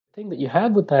Thing that you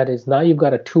have with that is now you've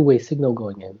got a two-way signal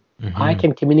going in. I Mm-hmm.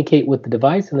 can communicate with the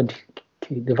device, and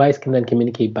the device can then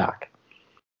communicate back.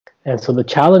 And so the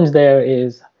challenge there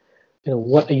is,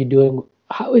 what are you doing?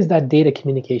 How is that data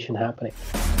communication happening?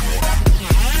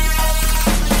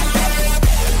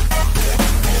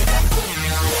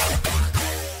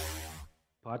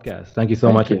 Podcast. Thank you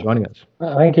so much Thank for you. joining us.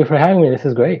 Thank you for having me. This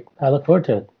is great. I look forward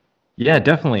to it. Yeah,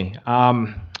 definitely.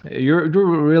 You're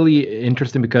really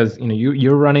interesting because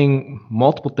you're running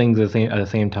multiple things at the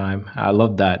same time. I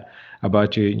love that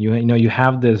about you. You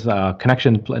have this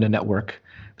connection in a network.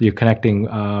 You're connecting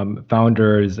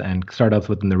founders and startups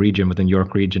within the region, within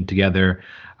York region together.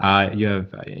 You have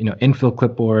Infill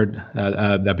Clipboard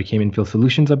that became Infill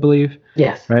Solutions, I believe.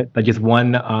 Yes. Right, that just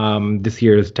won this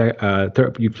year's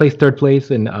you placed third place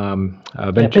in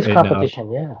Yeah, venture pitch in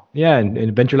competition. Yeah. yeah,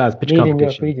 in Venture Labs pitch Made in York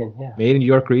competition, region. Yeah. made in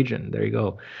York region. There you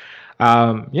go.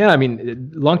 Yeah, I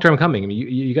mean, long term coming. I mean,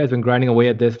 you guys been grinding away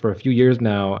at this for a few years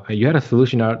now. You had a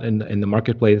solution out in the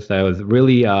marketplace that was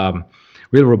really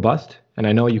robust, and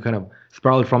I know you kind of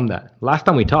sprouted from that. Last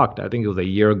time we talked, I think it was a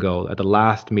year ago at the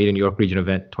last Made in York region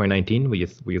event, 2019. We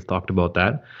just talked about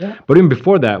that. Yeah. But even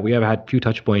before that, we have had a few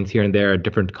touch points here and there at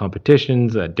different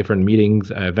competitions, different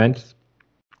meetings, events.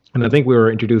 And I think we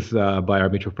were introduced by our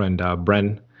mutual friend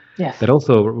Bren, Yes. that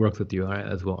also works with you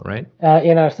as well, right?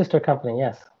 In our sister company.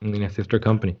 Yes. In a sister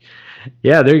company.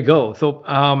 Yeah, there you go. So,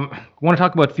 I want to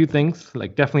talk about a few things,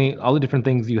 like definitely all the different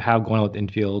things you have going on with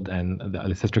Infield and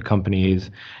the sister companies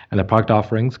and the product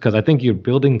offerings, because I think you're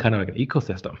building kind of like an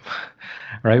ecosystem,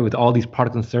 right, with all these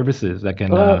products and services that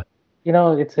can. Well,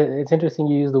 it's interesting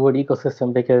you use the word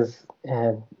ecosystem because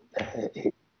the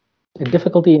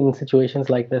difficulty in situations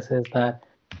like this is that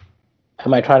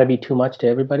am I trying to be too much to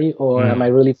everybody, or am I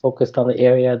really focused on the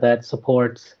area that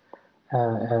supports,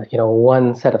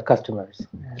 one set of customers?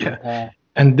 Yeah.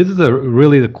 And this is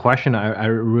really the question I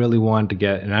really want to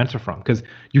get an answer from, because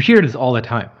you hear this all the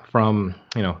time from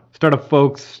startup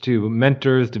folks to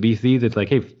mentors to VCs. It's like,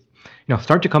 hey,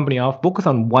 start your company off, focus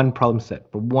on one problem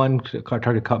set for one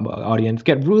target audience,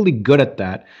 get really good at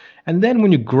that, and then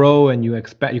when you grow and you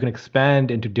can expand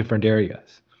into different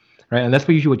areas, right? And that's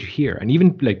usually what you hear. And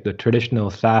even like the traditional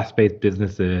SaaS-based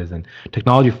businesses and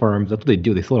technology firms, that's what they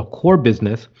do. They sell a core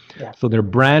business, so their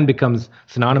brand becomes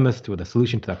synonymous with a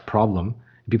solution to that problem.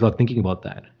 People are thinking about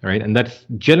that, right? And that's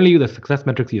generally the success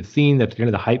metrics you've seen. That's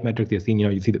generally the hype metrics you've seen.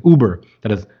 You see the Uber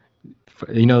that is,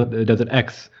 does an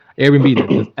X, Airbnb that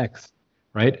does X,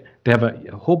 right? They have a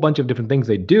whole bunch of different things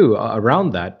they do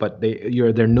around that, but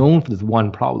they're known for this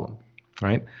one problem,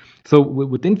 right? So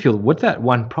with Infield, what's that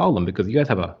one problem? Because you guys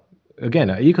have an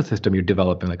ecosystem you're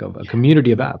developing, like a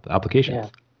community of applications.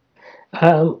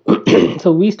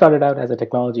 So we started out as a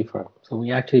technology firm. So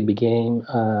we actually became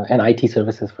an IT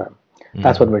services firm.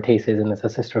 That's what Vertace is, and it's a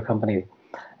sister company.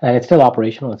 And it's still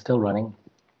operational, it's still running.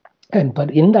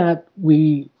 But in that,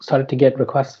 we started to get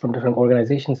requests from different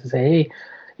organizations to say, hey,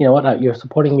 you know what, you're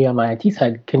supporting me on my IT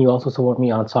side. Can you also support me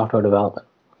on software development?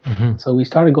 So we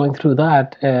started going through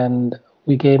that, and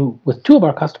we came with two of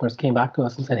our customers came back to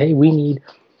us and said, hey, we need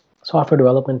software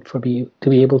development to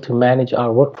be able to manage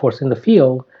our workforce in the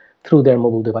field through their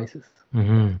mobile devices.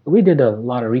 We did a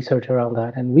lot of research around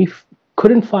that, and we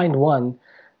couldn't find one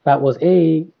that was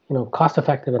cost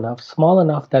effective enough, small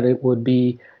enough that it would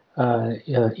be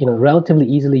relatively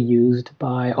easily used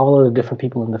by all of the different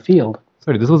people in the field.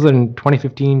 Sorry, this was in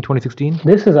 2015, 2016?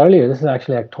 This is earlier. This is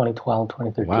actually like 2012,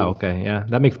 2013. Wow, okay, yeah.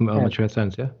 That makes much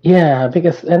sense, yeah. Yeah,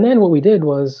 and then what we did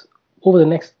was, over the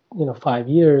next 5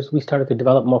 years, we started to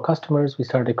develop more customers. We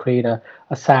started to create a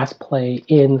SaaS play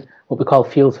in what we call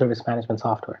field service management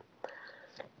software.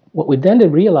 What we then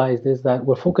realized is that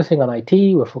we're focusing on IT,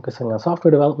 we're focusing on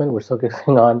software development, we're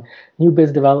focusing on new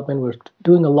biz development, we're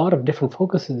doing a lot of different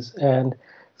focuses. And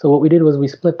so what we did was we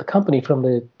split the company from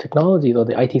the technology, or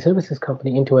the IT services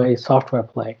company, into a software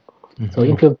play. So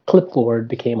Infield Clipboard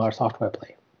became our software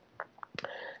play.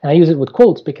 And I use it with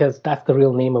quotes because that's the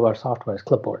real name of our software, is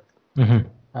Clipboard.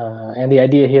 And the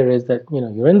idea here is that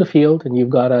you're in the field and you've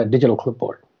got a digital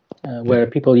clipboard, where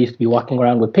people used to be walking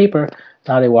around with paper.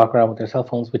 Now they walk around with their cell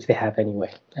phones, which they have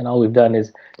anyway. And all we've done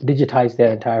is digitize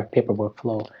their entire paper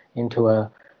workflow into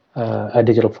a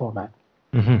digital format.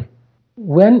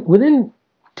 Within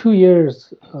 2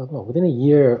 years, within a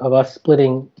year of us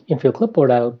splitting Infield Clipboard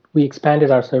out, we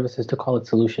expanded our services to call it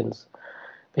Solutions,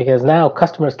 because now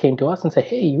customers came to us and say,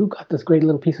 hey, you got this great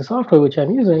little piece of software which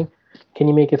I'm using. Can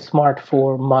you make it smart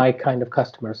for my kind of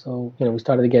customer? So we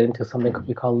started to get into something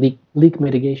we call leak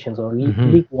mitigations, or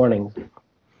leak warnings.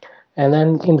 And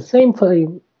then in the same way,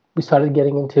 we started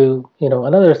getting into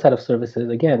another set of services.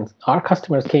 Again, our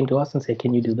customers came to us and say,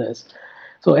 can you do this?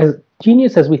 So as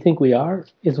genius as we think we are,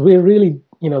 is we're really,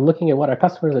 looking at what our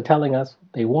customers are telling us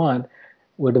they want.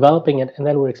 We're developing it, and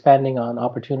then we're expanding on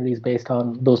opportunities based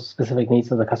on those specific needs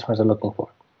that the customers are looking for.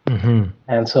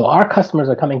 And so our customers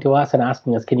are coming to us and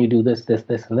asking us, can you do this, this,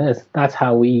 this, and this? That's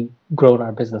how we grown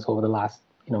our business over the last,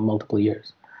 multiple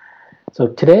years. So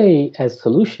today, as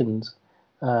solutions,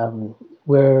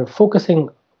 we're focusing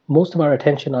most of our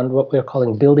attention on what we're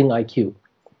calling building IQ.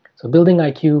 So building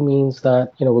IQ means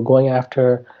that we're going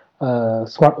after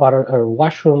smart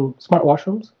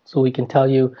washrooms, so we can tell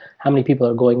you how many people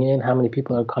are going in, how many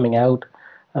people are coming out,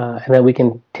 and then we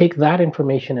can take that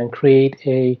information and create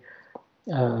a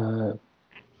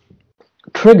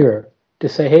trigger to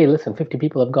say, hey, listen, 50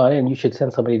 people have gone in, you should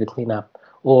send somebody to clean up.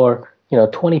 Or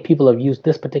 20 people have used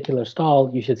this particular stall,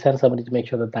 you should send somebody to make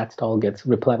sure that that stall gets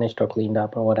replenished or cleaned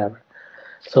up or whatever.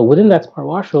 So within that smart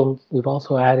washroom, we've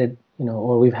also added,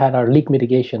 or we've had our leak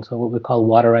mitigation, so what we call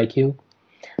water IQ.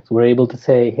 So we're able to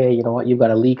say, hey, you know what, you've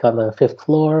got a leak on the 5th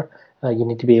floor. You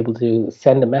need to be able to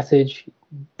send a message,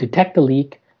 detect the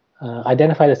leak,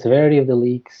 identify the severity of the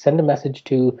leak, send a message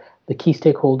to the key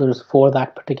stakeholders for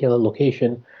that particular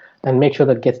location, and make sure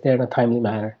that it gets there in a timely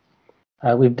manner.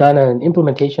 We've done an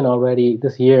implementation already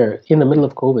this year in the middle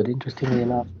of COVID, interestingly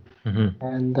enough.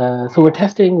 And so we're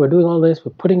testing, we're doing all this,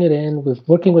 we're putting it in, we're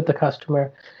working with the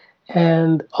customer,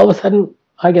 and all of a sudden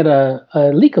I get a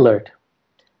leak alert.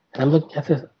 And I'm looking at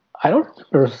this, I don't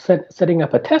remember setting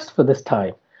up a test for this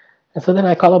time. And so then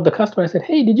I call up the customer, I said,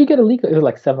 hey, did you get a leak? It was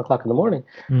like 7 o'clock in the morning.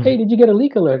 Hey, did you get a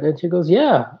leak alert? And she goes,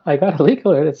 yeah, I got a leak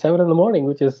alert at 7 in the morning,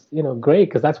 which is, great,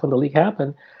 because that's when the leak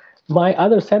happened. My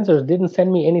other sensors didn't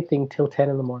send me anything till 10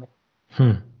 in the morning.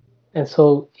 And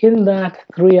so in that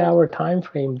 3-hour time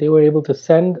frame, they were able to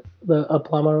send a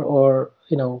plumber or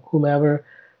whomever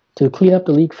to clean up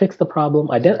the leak, fix the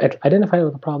problem, identify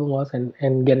what the problem was,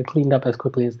 and get it cleaned up as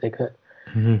quickly as they could.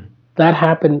 That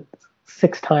happened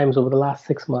 6 times over the last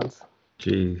 6 months.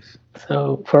 Jeez.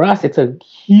 So for us, it's a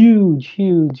huge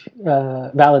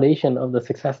validation of the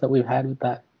success that we've had with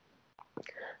that.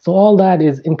 So all that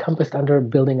is encompassed under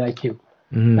building IQ.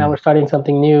 Now we're starting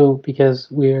something new because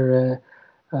we're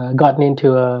gotten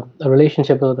into a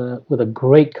relationship with a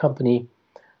great company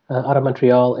out of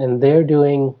Montreal, and they're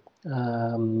doing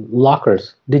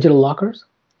lockers, digital lockers.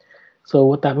 So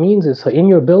what that means is, so in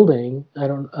your building, I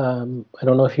don't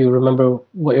know if you remember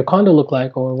what your condo looked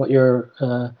like or what your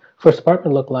first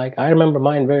apartment looked like. I remember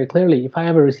mine very clearly. If I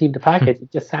ever received a package,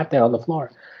 it just sat there on the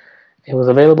floor. It was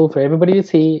available for everybody to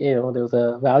see. There was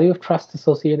a value of trust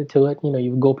associated to it.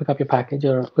 You would go pick up your package,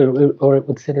 or it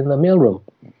would sit in the mailroom.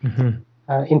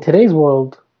 In today's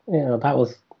world, that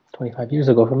was 25 years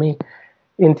ago for me.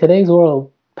 In today's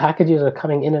world, packages are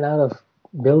coming in and out of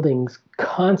buildings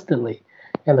constantly,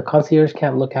 and the concierge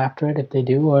can't look after it if they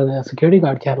do, or the security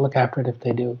guard can't look after it if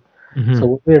they do. So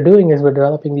what we're doing is we're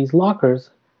developing these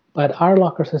lockers, but our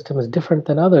locker system is different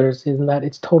than others in that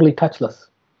it's totally touchless.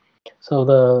 So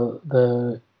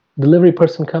the delivery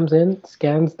person comes in,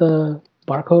 scans the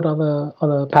barcode on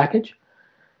the package,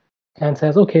 and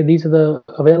says, okay, these are the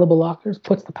available lockers,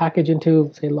 puts the package into,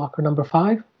 say, locker number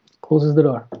 5, closes the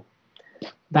door.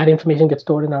 That information gets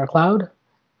stored in our cloud.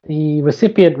 The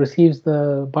recipient receives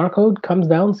the barcode, comes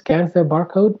down, scans their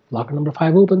barcode, locker number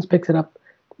 5 opens, picks it up,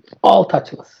 all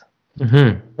touchless.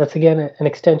 That's, again, an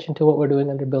extension to what we're doing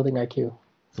under Building IQ.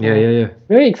 So yeah.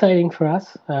 Very exciting for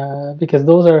us because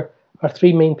those are our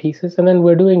 3 main pieces. And then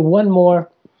we're doing one more,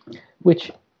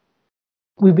 which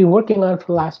we've been working on for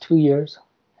the last 2 years.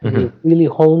 And we've really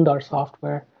honed our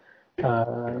software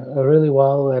really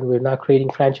well, and we're now creating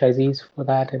franchisees for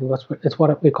that. And it's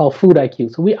what we call Food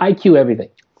IQ. So we IQ everything.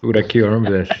 Food IQ, I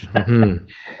remember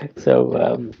this.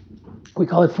 So we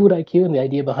call it Food IQ, and the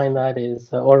idea behind that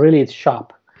is, or really it's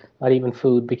shop, not even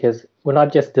food, because we're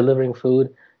not just delivering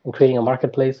food and creating a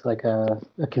marketplace like a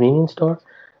convenience store.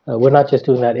 We're not just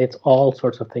doing that. It's all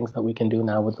sorts of things that we can do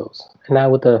now with those. And now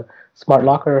with the smart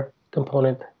locker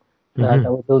component that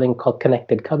we're building called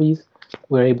Connected Cubbies,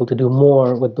 we're able to do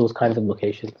more with those kinds of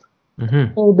locations.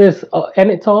 So this, and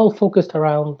it's all focused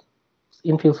around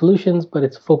infield solutions, but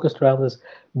it's focused around this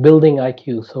building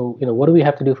IQ. So, what do we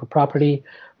have to do for property,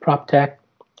 prop tech?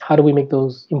 How do we make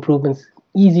those improvements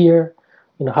easier?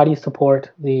 How do you support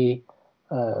the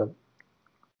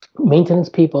maintenance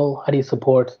people? How do you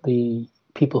support the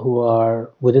people who are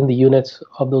within the units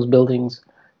of those buildings,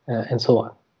 and so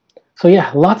on? So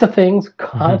yeah, lots of things,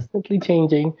 constantly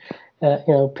changing,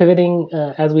 pivoting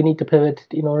as we need to pivot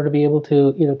in order to be able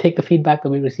to, take the feedback that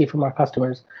we receive from our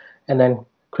customers and then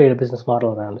create a business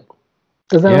model around it.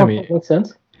 Does that make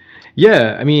sense?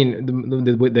 Yeah, I mean,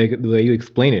 the way you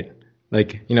explain it,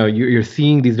 Like, you're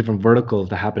seeing these different verticals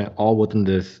that happen all within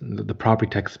the property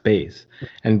tech space,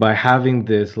 and by having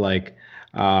this like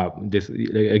this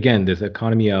again this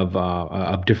economy of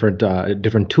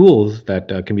different tools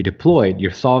that can be deployed,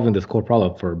 you're solving this core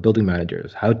problem for building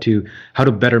managers, how to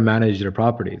better manage their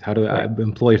properties, how to Right.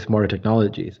 employ smarter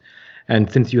technologies. And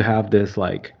since you have this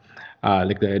like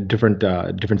the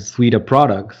different suite of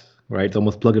products, right? It's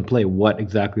almost plug and play what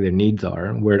exactly their needs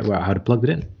are, how to plug it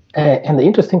in. And the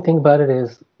interesting thing about it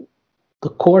is the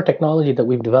core technology that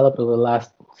we've developed over the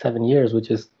last 7 years,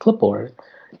 which is Clipboard,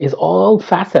 is all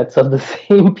facets of the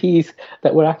same piece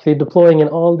that we're actually deploying in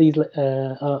all these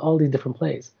different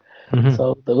plays. Hmm.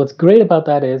 So what's great about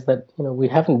that is that we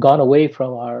haven't gone away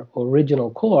from our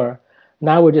original core.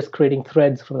 Now we're just creating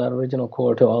threads from that original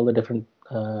core to all the different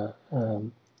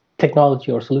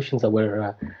technology or solutions that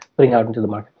we're putting out into the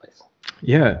marketplace.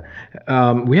 Yeah,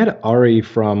 we had Ari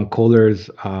from Kohler's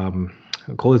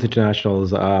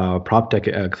International's prop tech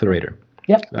accelerator.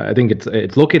 Yep. I think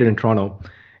it's located in Toronto,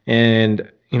 and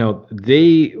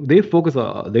they focus.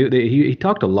 He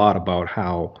talked a lot about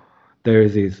how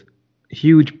there's these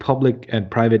huge public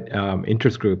and private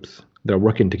interest groups that are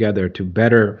working together to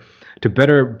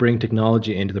better bring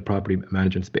technology into the property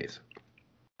management space.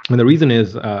 And the reason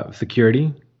is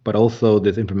security, but also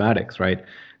this informatics, right?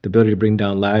 The ability to bring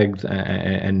down lags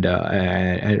and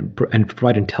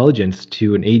provide intelligence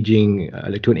to an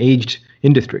aged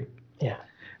industry, Yeah.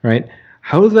 right?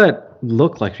 How does that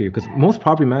look like for you? Because most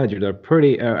property managers are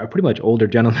pretty much older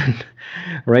gentlemen,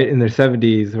 right, in their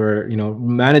 70s, who are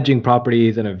managing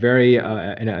properties in a very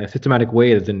in a systematic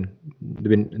way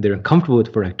they're comfortable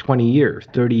with for like 20 years,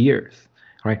 30 years,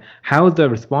 right? How has the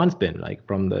response been like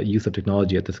from the use of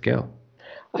technology at the scale?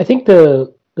 I think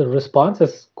the response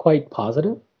is quite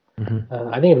positive. Hmm.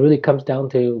 I think it really comes down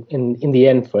to, in the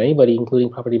end, for anybody,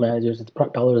 including property managers, it's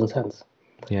dollars and cents.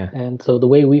 Yeah. And so the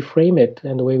way we frame it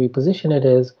and the way we position it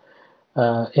is,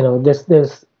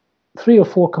 there's three or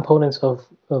four components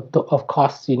of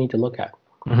costs you need to look at.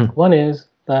 Hmm. One is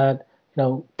that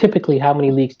typically how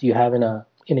many leaks do you have in a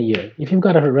year? If you've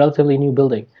got a relatively new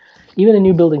building, even in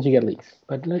new buildings you get leaks.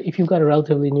 But if you've got a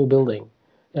relatively new building,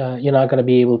 you're not going to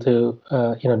be able to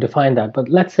define that. But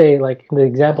let's say, like in the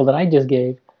example that I just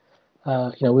gave,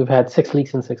 we've had 6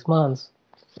 leaks in 6 months.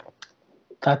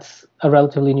 That's a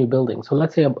relatively new building. So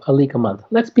let's say a leak a month.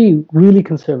 Let's be really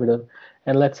conservative,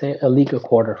 and let's say a leak a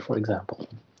quarter, for example.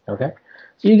 Okay,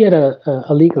 so you get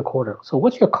a leak a quarter. So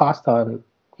what's your cost on,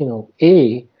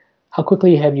 how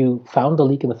quickly have you found the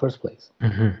leak in the first place?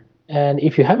 Hmm. And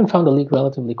if you haven't found the leak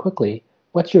relatively quickly,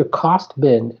 what's your cost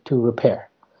been to repair?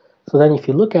 So then, if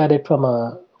you look at it from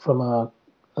a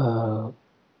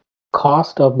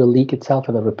cost of the leak itself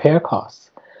and the repair costs,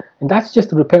 and that's just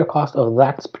the repair cost of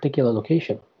that particular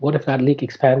location. What if that leak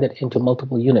expanded into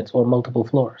multiple units or multiple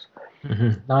floors?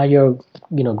 Hmm. Now you're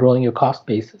growing your cost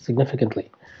base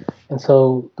significantly. And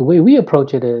so the way we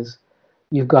approach it is,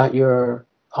 you've got your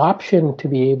option to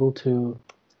be able to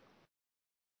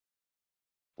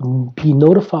be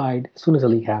notified as soon as a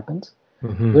leak happens.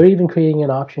 Hmm. We're even creating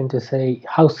an option to say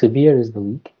how severe is the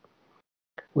leak.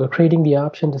 We're creating the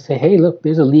option to say, hey, look,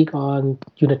 there's a leak on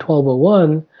unit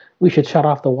 1201. We should shut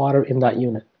off the water in that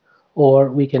unit. Or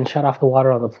we can shut off the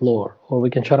water on the floor. Or we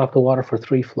can shut off the water for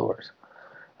 3 floors,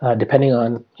 depending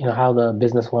on how the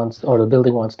business wants or the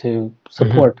building wants to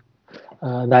support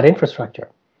that infrastructure.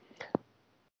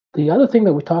 The other thing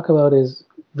that we talk about is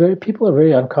people are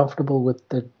very uncomfortable with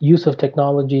the use of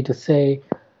technology to say,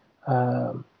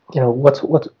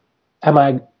 what am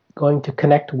I going to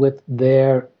connect with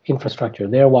their infrastructure,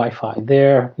 their Wi-Fi,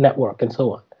 their network, and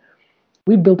so on.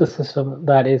 We built a system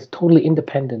that is totally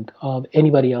independent of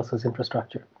anybody else's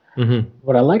infrastructure. Hmm.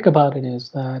 What I like about it is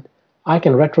that I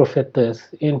can retrofit this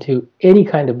into any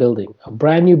kind of building, a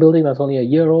brand new building that's only a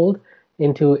year old,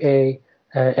 into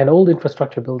an old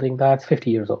infrastructure building that's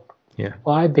 50 years old. Yeah.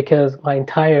 Why? Because my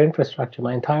entire infrastructure,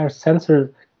 my entire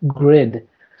sensor grid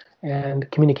and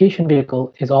communication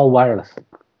vehicle is all wireless.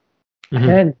 Hmm.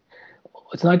 And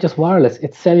it's not just wireless,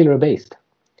 it's cellular based.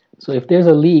 So if there's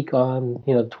a leak on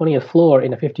the 20th floor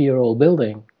in a 50-year-old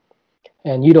building,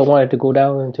 and you don't want it to go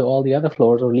down into all the other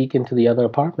floors or leak into the other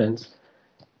apartments,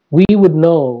 we would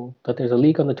know that there's a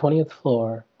leak on the 20th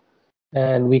floor,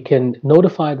 and we can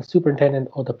notify the superintendent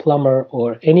or the plumber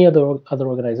or any other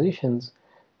organizations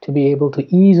to be able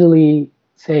to easily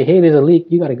say, hey, there's a leak,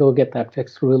 you got to go get that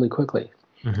fixed really quickly.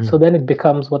 Hmm. So then it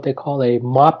becomes what they call a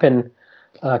mop and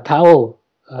towel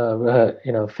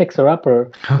fixer-upper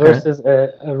versus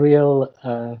a real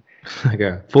Like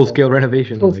a full-scale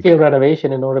renovation. full-scale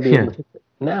renovation in order to be able Yeah. to fix it.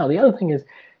 Now, the other thing is,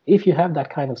 if you have that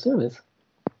kind of service,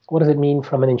 what does it mean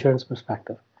from an insurance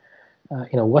perspective?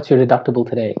 what's your deductible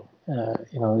today?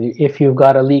 If you've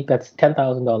got a leak that's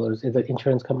 $10,000, is the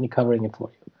insurance company covering it for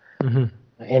you? Mm-hmm.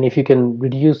 And if you can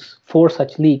reduce 4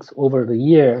 such leaks over the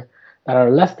year that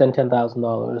are less than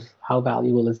 $10,000, how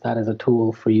valuable is that as a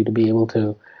tool for you to be able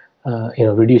to,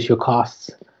 reduce your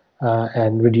costs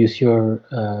and reduce your,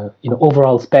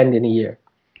 overall spend in a year?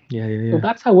 Yeah, yeah, So yeah.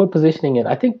 that's how we're positioning it.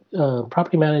 I think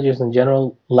property managers in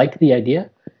general like the idea.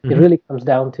 It really comes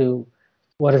down to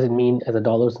what does it mean as a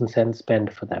dollars and cents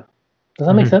spend for them. Does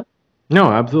that make sense?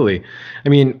 No, absolutely.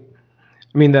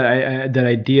 That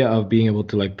idea of being able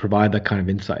to like provide that kind of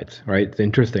insights, right? It's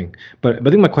interesting. But I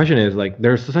think my question is like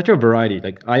there's such a variety,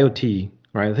 like IoT,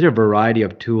 right? Such a variety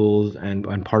of tools and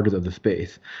parts of the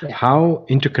space. Yeah. How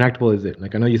interconnectable is it?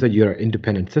 Like I know you said you're an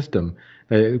independent system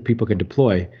that people can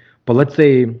deploy, but let's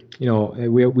say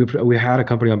we had a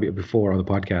company on before on the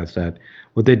podcast that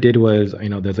what they did was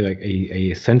there's like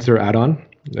a sensor add-on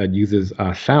that uses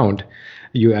sound.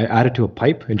 You add it to a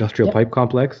pipe, industrial Yep. pipe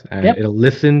complex, and Yep. it'll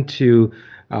listen to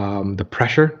the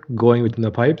pressure going within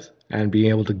the pipes and being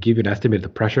able to give you an estimate of the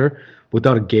pressure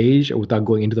without a gauge or without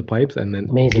going into the pipes, and then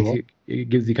Amazing, it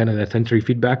gives you kind of that sensory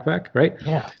feedback back, right?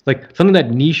 Yeah. Like something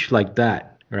that niche like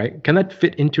that, right? Can that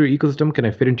fit into your ecosystem? Can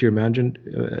I fit into your management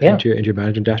Yeah. into your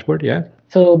management dashboard? Yeah.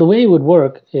 So the way it would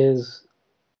work is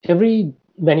every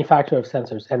manufacturer of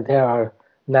sensors, and there are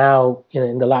now,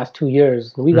 in the last 2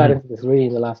 years, we got into this really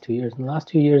in the last 2 years. In the last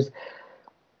 2 years,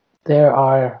 there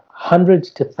are hundreds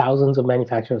to thousands of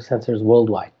manufacturers of sensors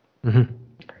worldwide.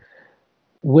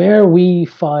 Where we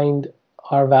find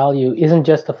our value isn't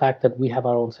just the fact that we have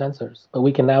our own sensors, but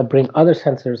we can now bring other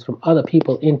sensors from other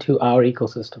people into our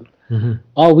ecosystem.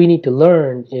 All we need to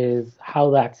learn is how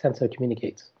that sensor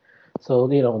communicates. So,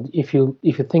 if you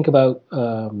think about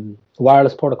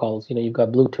wireless protocols, you've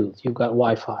got Bluetooth, you've got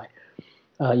Wi-Fi,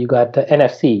 you've got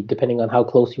NFC, depending on how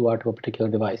close you are to a particular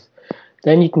device.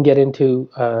 Then you can get into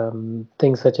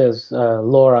things such as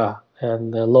LoRa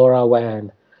and the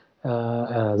LoRaWAN,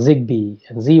 Zigbee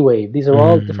and Z-Wave. These are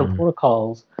all different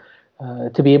protocols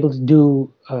to be able to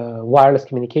do wireless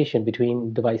communication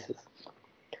between devices.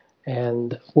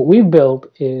 And what we've built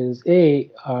is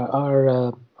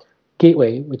our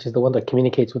gateway, which is the one that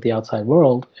communicates with the outside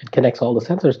world and connects all the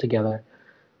sensors together.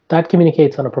 That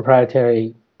communicates on a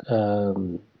proprietary A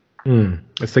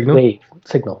signal? wave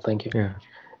signal. Thank you. Yeah.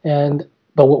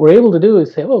 But what we're able to do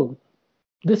is say, oh,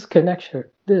 this connection,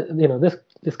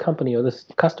 this company or this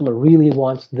customer really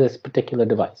wants this particular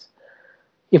device.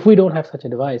 If we don't have such a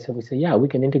device, and we say, yeah, we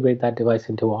can integrate that device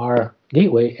into our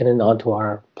gateway and then onto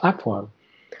our platform.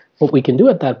 What we can do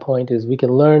at that point is we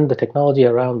can learn the technology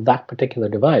around that particular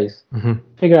device,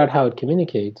 figure out how it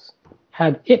communicates,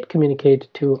 have it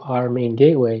communicate to our main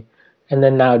gateway, and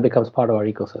then now it becomes part of our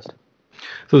ecosystem.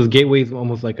 So this gateway is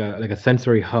almost like a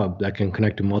sensory hub that can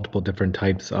connect to multiple different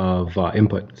types of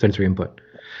sensory input.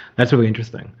 That's really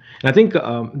interesting. And I think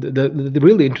the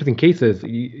really interesting case is,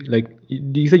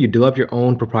 you said you develop your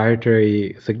own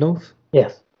proprietary signals?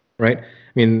 Yes. Right? I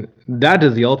mean, that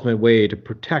is the ultimate way to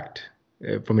protect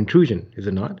from intrusion, is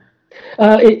it not?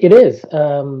 It is.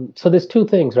 So there's two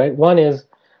things, right? One is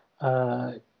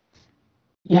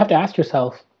you have to ask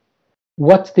yourself,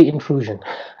 what's the intrusion?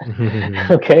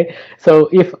 Okay, so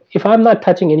if I'm not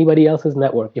touching anybody else's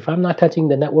network, if I'm not touching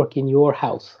the network in your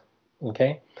house,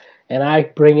 okay, and I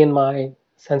bring in my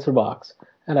sensor box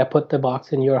and I put the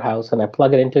box in your house and I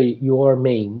plug it into your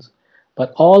mains,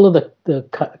 but all of the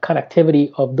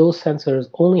connectivity of those sensors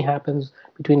only happens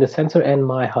between the sensor and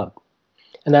my hub,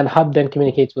 and that hub then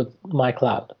communicates with my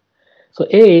cloud. So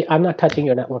I'm not touching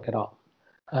your network at all.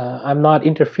 I'm not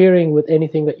interfering with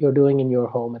anything that you're doing in your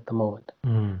home at the moment.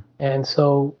 And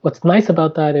so what's nice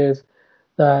about that is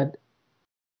that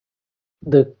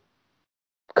the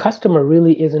customer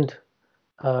really isn't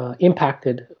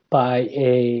impacted by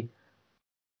a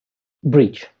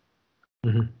breach.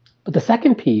 But the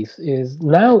second piece is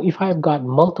now if I've got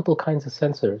multiple kinds of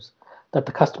sensors that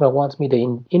the customer wants me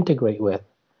to integrate with,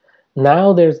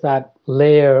 now there's that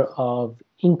layer of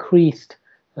increased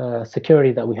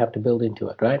security that we have to build into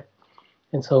it, right?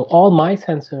 And so all my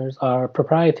sensors are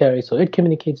proprietary, so it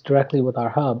communicates directly with our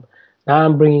hub. Now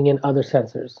I'm bringing in other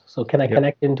sensors. So can I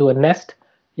connect into a Nest?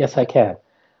 Yes, I can.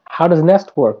 How does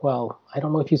Nest work? Well, I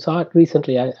don't know if you saw it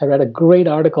recently. I read a great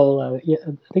article, I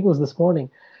think it was this morning,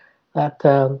 that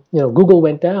Google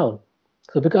went down.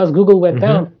 So because Google went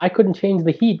down, I couldn't change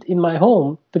the heat in my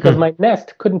home because my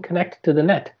Nest couldn't connect to the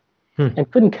net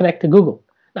and couldn't connect to Google.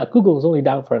 Now, Google was only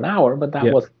down for an hour, but that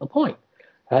wasn't the point,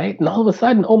 right? And all of a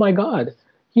sudden, oh my God,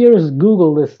 here's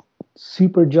Google, this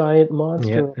super giant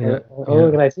monster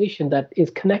organization that is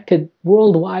connected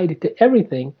worldwide to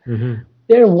everything.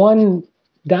 They're one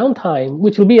downtime,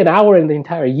 which will be an hour in the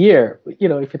entire year.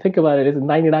 If you think about it, it's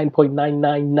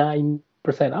 99.999%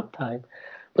 uptime.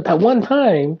 But that one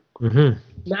time,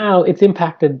 now it's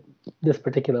impacted this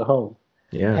particular home.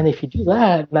 Yeah. And if you do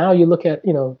that, now you look at,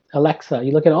 Alexa,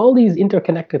 you look at all these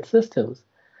interconnected systems.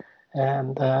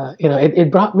 And, it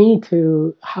brought me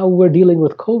to how we're dealing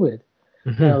with COVID.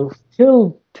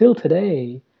 Till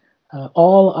today,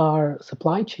 all our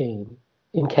supply chain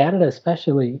in Canada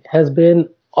especially has been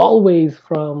always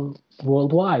from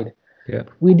worldwide. Yeah.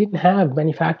 We didn't have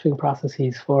manufacturing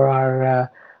processes for our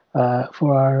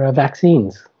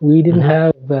vaccines. We didn't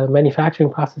have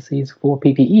manufacturing processes for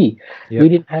PPE. Yep. We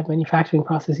didn't have manufacturing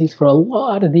processes for a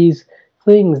lot of these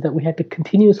things that we had to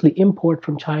continuously import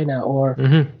from China or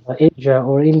Asia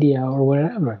or India or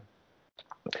wherever.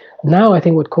 Now, I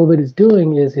think what COVID is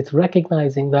doing is it's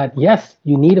recognizing that, yes,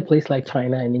 you need a place like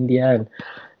China and India and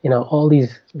all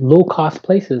these low-cost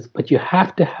places, but you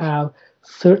have to have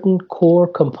certain core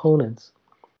components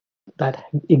that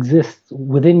exist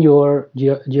within your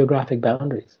geographic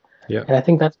boundaries. Yeah. And I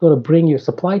think that's going to bring your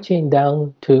supply chain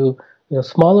down to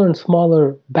smaller and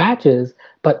smaller batches,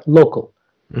 but local.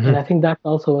 And I think that's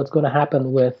also what's going to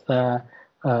happen with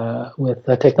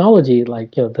technology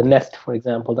like the Nest, for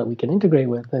example, that we can integrate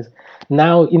with. Is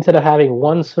now, instead of having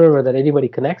one server that anybody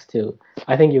connects to,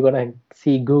 I think you're going to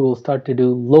see Google start to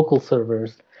do local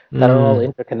servers that are all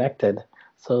interconnected,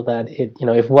 so that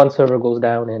if one server goes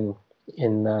down in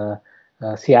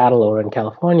Seattle or in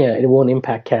California, it won't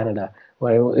impact Canada,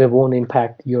 or it won't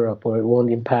impact Europe, or it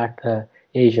won't impact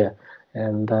Asia.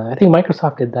 And I think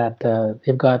Microsoft did that.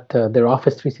 They've got their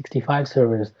Office 365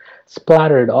 servers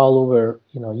splattered all over,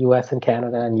 US and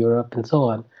Canada and Europe and so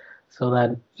on, so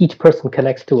that each person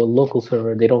connects to a local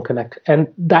server. They don't connect, and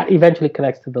that eventually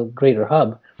connects to the greater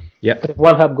hub. Yeah. But if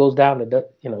one hub goes down,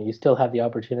 you still have the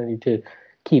opportunity to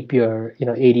keep your,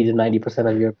 80 to 90%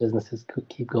 of your businesses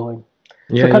keep going.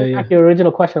 Yeah, so coming back to your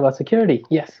original question about security,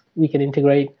 yes, we can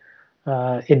integrate.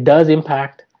 It does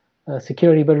impact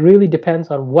security, but it really depends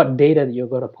on what data that you're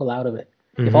going to pull out of it.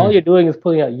 If all you're doing is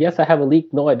pulling out, yes, I have a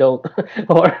leak, no, I don't,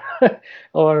 or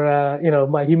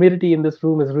my humidity in this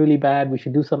room is really bad, we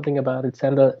should do something about it,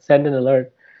 send an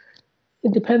alert.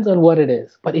 It depends on what it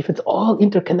is. But if it's all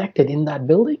interconnected in that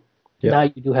building, now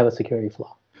you do have a security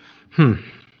flaw.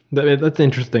 That's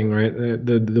interesting, right?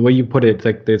 The way you put it, it's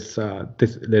like this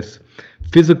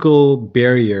physical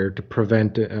barrier to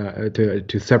prevent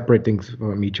to separate things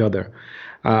from each other.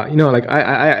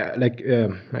 Like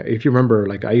if you remember,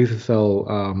 like I used to sell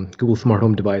Google Smart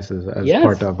Home devices as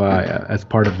part of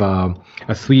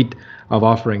a suite of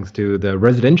offerings to the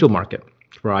residential market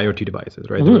for IoT devices,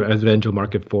 right? The residential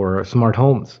market for smart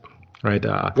homes, right?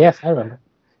 Yes, I remember.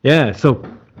 Yeah, so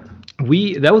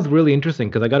that was really interesting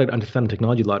because I got to understand the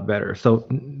technology a lot better. So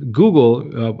Google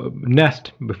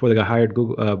Nest, before they got hired,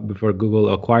 before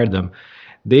Google acquired them,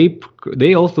 they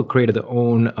also created their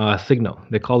own signal.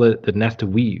 They call it the Nest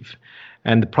Weave.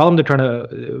 And the problem they're trying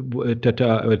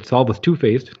to solve was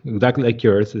two-faced, exactly like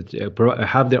yours. It's,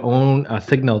 have their own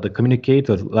signal that communicates,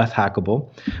 so it's less hackable.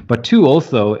 But two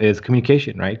also is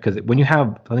communication, right? Because when you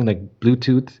have something like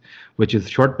Bluetooth, which is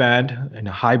short band and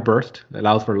a high burst, that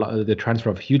allows for the transfer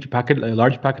of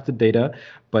large packets of data,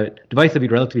 but devices be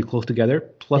relatively close together,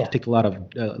 plus take a lot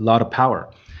of power.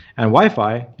 And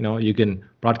Wi-Fi, you can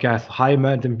broadcast high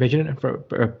amount of information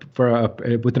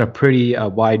within a pretty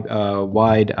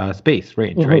wide space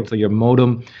range, right? So your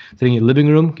modem sitting in your living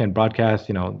room can broadcast,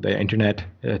 the internet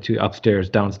to upstairs,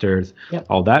 downstairs,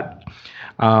 all that.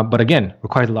 But again,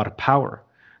 requires a lot of power.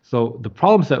 So the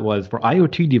problem set was for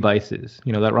IoT devices,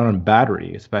 that run on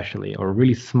battery, especially, or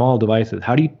really small devices.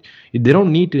 They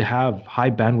don't need to have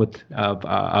high bandwidth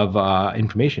of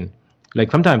information. Like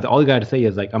sometimes all you gotta say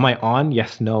is like, am I on?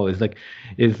 Yes, no. It's like,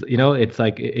 is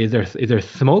there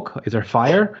smoke? Is there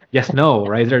fire? Yes, no,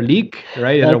 right? Is there a leak?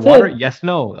 Right? Is there water? Yes,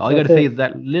 no. All you gotta say is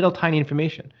that little tiny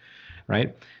information,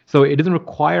 right? So it doesn't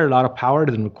require a lot of power. It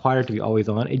doesn't require it to be always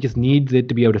on. It just needs it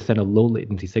to be able to send a low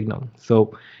latency signal.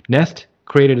 So Nest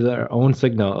created their own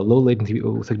signal, a low latency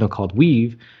signal called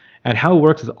Weave. And how it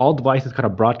works is all devices kind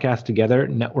of broadcast together,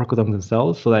 network with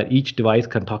themselves, so that each device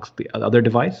can talk to the other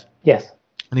device. Yes.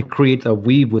 And it creates a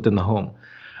weave within the home,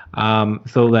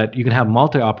 so that you can have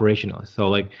multi-operational. So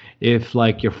like if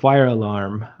like your fire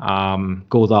alarm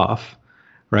goes off,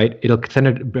 right? It'll send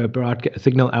a broadcast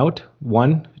signal out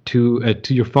to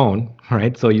your phone,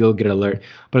 right? So you'll get an alert.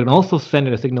 But it can also send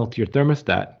a signal to your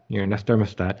thermostat, your Nest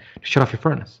thermostat, to shut off your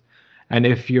furnace. And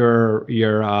if your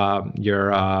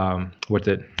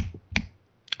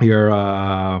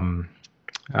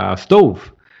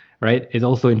stove right, is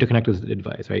also interconnected with the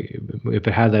device, right? If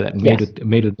it has that Yes.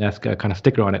 made with desk kind of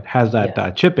sticker on it, has that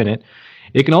Yes. chip in it,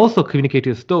 it can also communicate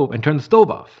to the stove and turn the stove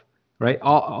off, right?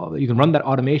 You can run that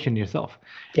automation yourself.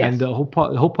 And Yes. the whole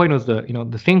point was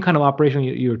the same kind of operation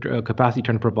your capacity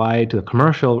trying to provide to the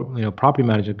commercial property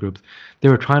management groups. They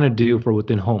were trying to do for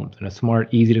within homes in a smart,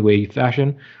 easy way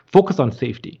fashion, focus on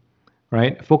safety,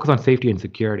 right? Focus on safety and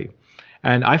security.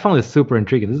 And I found this super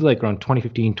intriguing. This is like around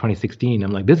 2015, 2016.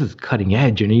 I'm like, this is cutting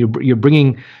edge, and you're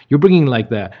bringing like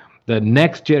the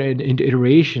next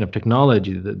iteration of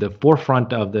technology, the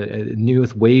forefront of the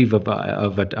newest wave of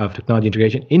technology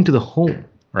integration into the home,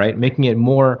 right? Making it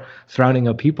more surrounding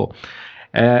of people.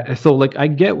 So like I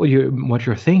get what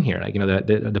you're saying here, like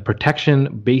the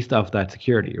protection based off that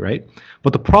security, right?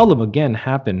 But the problem again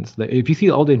happens that if you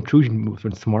see all the intrusion moves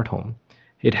in smart home,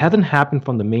 it hasn't happened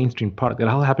from the mainstream product. It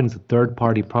all happens to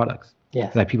third-party products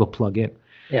Yes. that people plug in,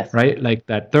 Yes. right? Like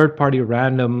that third-party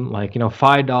random, like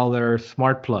 $5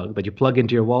 smart plug that you plug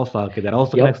into your wall socket that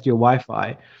also Yep. connects to your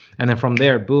Wi-Fi, and then from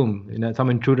there, boom,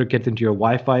 some intruder gets into your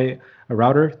Wi-Fi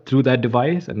router through that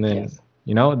device, and then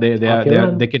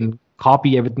Yes. they can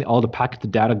copy everything, all the packets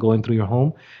of data going through your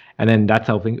home, and then that's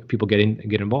how people get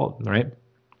involved, right?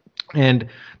 And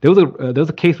there was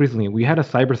a case recently. We had a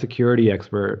cybersecurity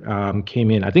expert came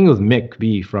in. I think it was Mick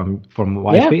B from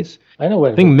Yspace. I know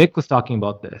where I think Mick was talking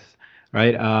about this,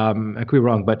 right? I could be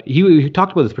wrong, but he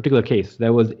talked about this particular case.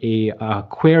 There was a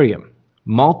aquarium,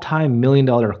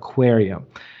 multi-million-dollar aquarium,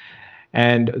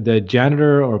 and the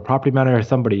janitor or property manager or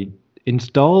somebody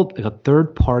installed a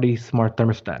third-party smart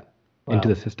thermostat into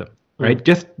the system, right?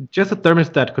 Just a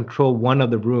thermostat control one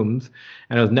of the rooms,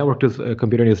 and it was networked to his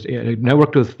computer. He was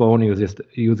networked to his phone. He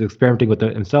was experimenting with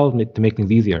it himself to make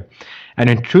things easier, and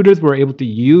intruders were able to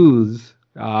use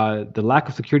the lack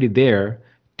of security there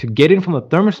to get in from the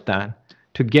thermostat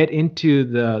to get into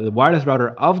the wireless router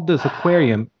of this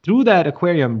aquarium, through that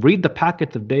aquarium, read the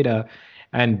packets of data,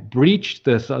 and breach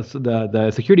the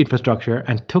security infrastructure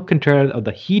and took control of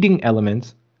the heating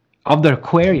elements of the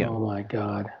aquarium. Oh my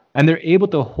God. And they're able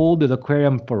to hold the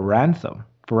aquarium for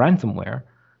ransomware,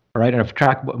 right? And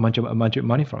extract a bunch of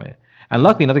money from it. And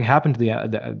luckily, nothing happened to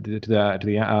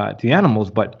the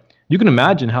animals. But you can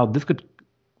imagine how this could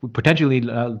potentially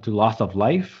lead to loss of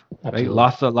life, Absolutely. right?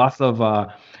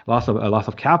 Loss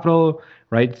of capital,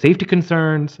 right? Safety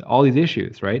concerns, all these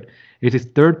issues, right? It's these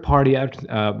third-party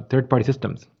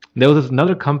systems. There was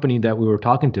another company that we were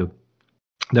talking to.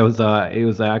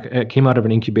 It came out of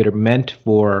an incubator meant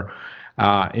for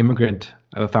immigrant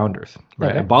founders,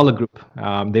 right? Okay. Bala Group.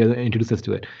 They introduced us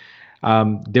to it.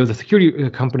 There was a security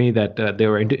company that they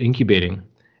were incubating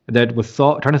that was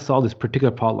trying to solve this particular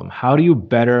problem. How do you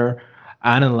better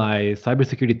analyze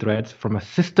cybersecurity threats from a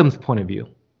systems point of view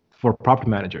for property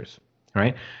managers,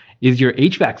 right? Is your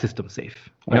HVAC system safe?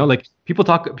 Like people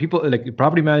like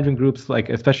property management groups, like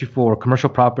especially for commercial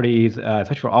properties,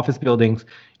 especially for office buildings,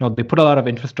 they put a lot of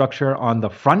infrastructure on the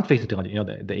front facing technology,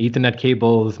 the Ethernet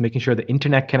cables, making sure the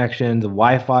internet connections, the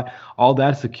Wi-Fi, all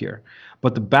that's secure.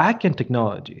 But the back-end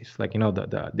technologies, like the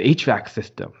HVAC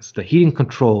systems, the heating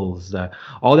controls,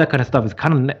 all that kind of stuff is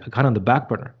kind of on the back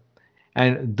burner.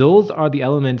 And those are the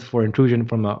elements for intrusion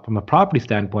from a property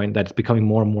standpoint that's becoming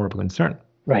more and more of a concern.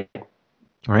 Right.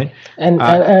 All right. And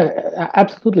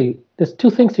absolutely, there's two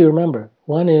things to remember.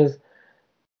 One is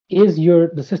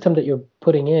the system that you're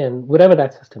putting in, whatever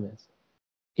that system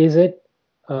is it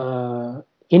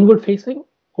inward facing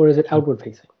or is it outward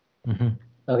facing? Mm-hmm.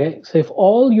 Okay, so if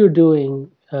all you're doing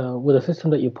with a system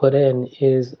that you put in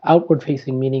is outward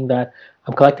facing, meaning that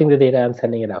I'm collecting the data, I'm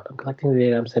sending it out. I'm collecting the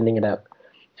data, I'm sending it out.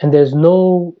 And there's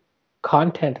no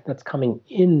content that's coming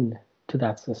in to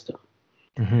that system.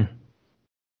 Mm-hmm.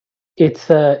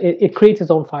 It creates its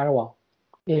own firewall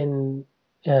in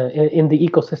the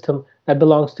ecosystem that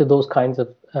belongs to those kinds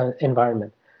of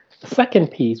environment. The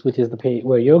second piece, which is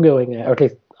where you're going at, or at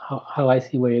least how I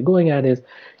see where you're going at, is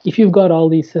if you've got all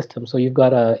these systems. So you've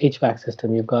got a HVAC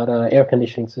system, you've got an air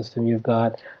conditioning system, you've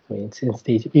got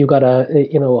you've got a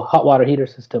hot water heater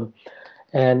system.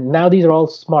 And now these are all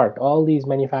smart. All these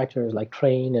manufacturers like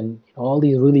Trane and all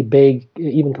these really big,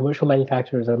 even commercial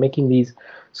manufacturers are making these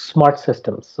smart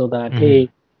systems so that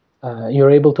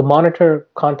you're able to monitor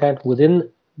content within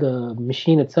the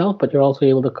machine itself, but you're also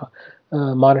able to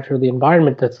monitor the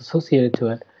environment that's associated to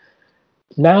it.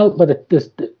 Now, but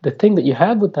the thing that you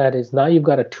have with that is now you've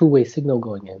got a two-way signal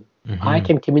going in. Mm-hmm. I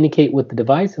can communicate with the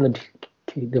device, and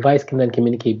the device can then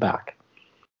communicate back.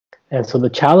 And so the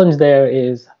challenge there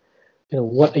is,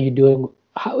 what are you doing?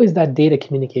 How is that data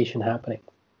communication happening?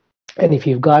 And if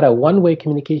you've got a one-way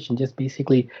communication, just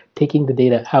basically taking the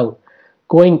data out,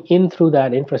 going in through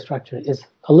that infrastructure is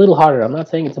a little harder. I'm not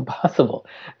saying it's impossible.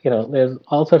 There's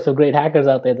all sorts of great hackers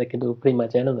out there that can do pretty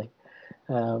much anything.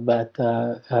 But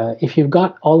if you've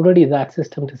got already that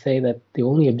system to say that the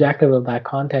only objective of that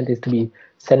content is to be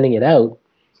sending it out,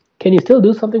 can you still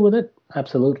do something with it?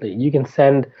 Absolutely. You can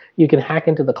hack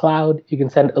into the cloud. You can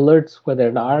send alerts where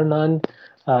there are none.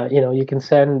 You can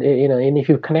send, and if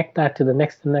you connect that to the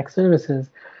next services,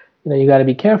 you got to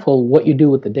be careful what you do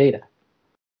with the data.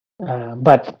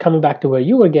 But coming back to where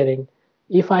you were getting,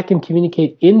 if I can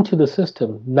communicate into the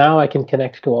system, now I can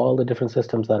connect to all the different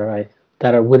systems that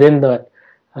are within the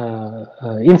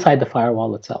inside the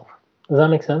firewall itself. Does that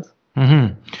make sense?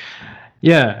 Mm-hmm.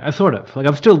 Yeah, sort of. Like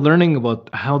I'm still learning about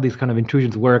how these kind of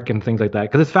intrusions work and things like that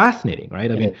because it's fascinating,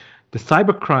 right? I mean, the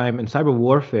cybercrime and cyber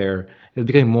warfare is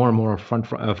becoming more and more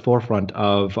forefront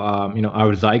of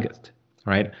our zeitgeist,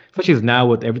 right? Especially as now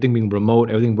with everything being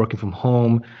remote, everything working from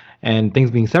home, and things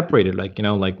being separated,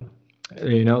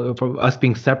 for us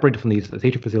being separated from these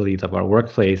safety facilities of our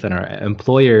workplace and our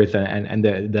employers and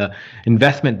the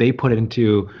investment they put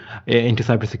into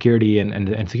cybersecurity and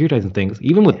securitizing things.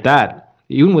 Even with that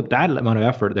amount of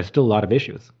effort, there's still a lot of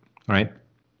issues, right?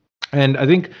 And I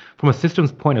think from a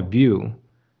systems point of view,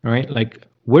 right, like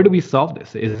where do we solve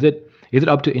this? Is it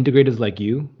up to integrators like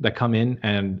you that come in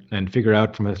and figure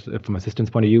out from a systems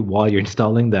point of view while you're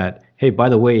installing that, hey, by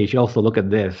the way, you should also look at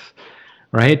this,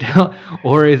 right?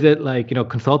 Or is it like,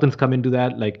 consultants come into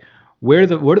that? Like where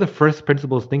do the first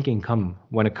principles thinking come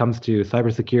when it comes to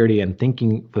cybersecurity and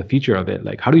thinking for the future of it?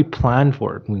 Like how do we plan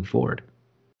for it moving forward?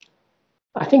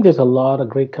 I think there's a lot of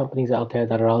great companies out there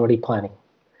that are already planning.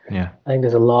 Yeah. I think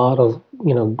there's a lot of,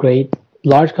 great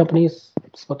large companies,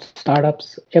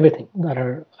 startups, everything that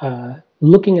are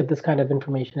looking at this kind of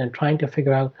information and trying to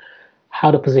figure out how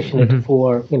to position it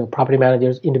for, property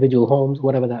managers, individual homes,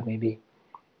 whatever that may be.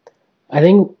 I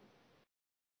think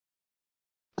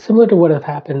similar to what has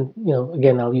happened,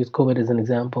 again, I'll use COVID as an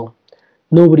example.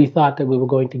 Nobody thought that we were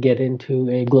going to get into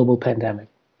a global pandemic.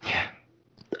 Yeah.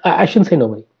 I shouldn't say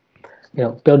nobody.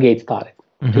 Bill Gates thought it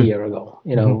a year ago.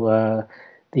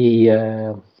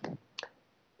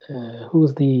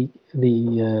 Who's the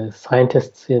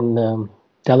scientists in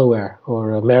Delaware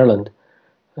or Maryland?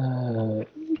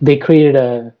 They created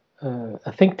a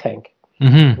think tank.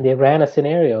 They ran a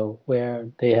scenario where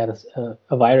they had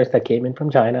a virus that came in from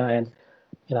China, and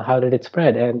how did it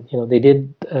spread? And they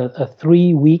did a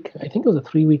 3-week, I think it was a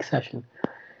 3-week session.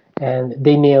 And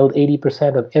they nailed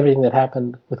 80% of everything that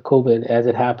happened with COVID as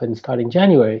it happened starting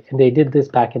January. And they did this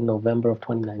back in November of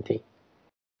 2019.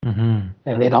 And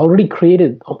they'd already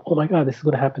created, oh my God, this is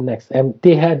going to happen next. And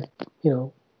they had,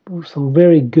 some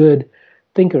very good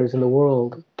thinkers in the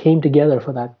world came together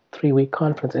for that 3-week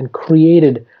conference and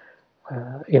created,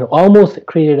 almost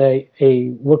created a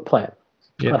work plan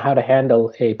on how to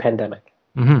handle a pandemic.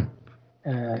 So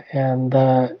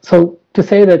to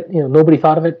say that, nobody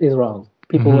thought of it is wrong.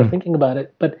 People were thinking about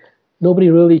it, but nobody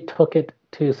really took it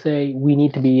to say we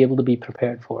need to be able to be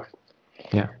prepared for it.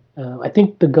 Yeah. I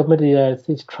think the government of the United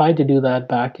States tried to do that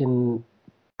back in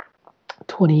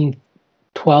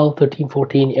 2012, 13,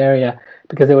 14 area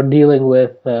because they were dealing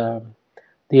with the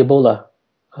Ebola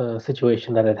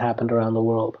situation that had happened around the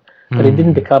world. But it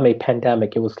didn't become a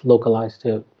pandemic. It was localized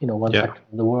to one section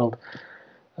of the world.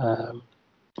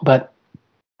 But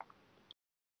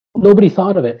nobody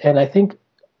thought of it. And I think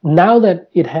now that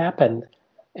it happened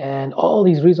and all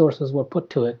these resources were put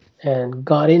to it and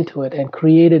got into it and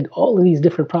created all of these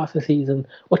different processes and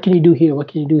what can you do here, what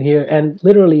can you do here? And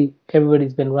literally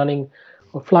everybody's been running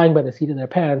or flying by the seat of their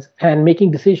pants and making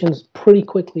decisions pretty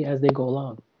quickly as they go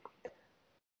along.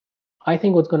 I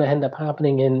think what's going to end up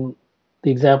happening in the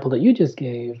example that you just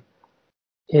gave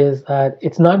is that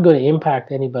it's not going to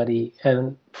impact anybody,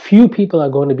 and few people are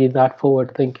going to be that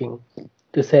forward thinking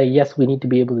to say, yes, we need to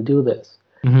be able to do this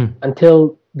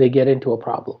until they get into a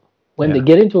problem. When they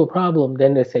get into a problem,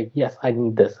 then they say, yes, I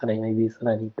need this, and I need this, and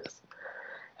I need this.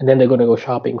 And then they're going to go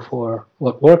shopping for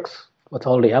what works, what's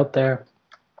already out there,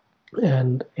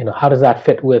 and how does that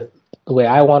fit with the way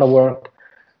I want to work,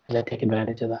 and then take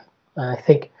advantage of that. I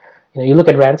think, you look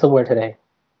at ransomware today,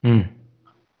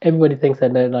 everybody thinks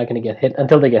that they're not going to get hit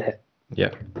until they get hit. Yeah.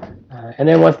 And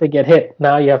then once they get hit,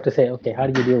 now you have to say, okay, how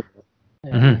do you deal with it?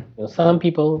 And, some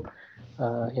people,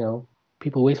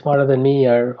 people way smarter than me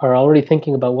are already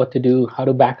thinking about what to do, how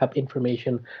to back up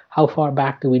information, how far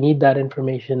back do we need that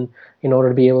information in order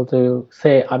to be able to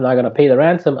say, I'm not going to pay the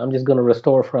ransom, I'm just going to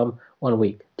restore from 1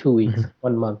 week, 2 weeks,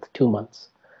 1 month, 2 months.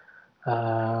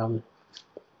 And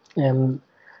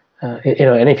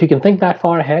if you can think that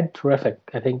far ahead, terrific.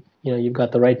 I think, you've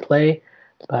got the right play,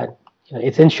 but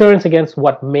it's insurance against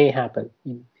what may happen.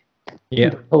 We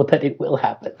don't know that it will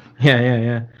happen.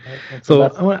 Yeah. Right? So So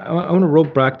that's I want to roll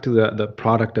back to the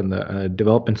product and the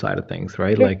development side of things,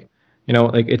 right? sure. Like,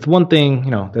 like it's one thing,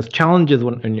 there's challenges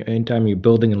anytime you're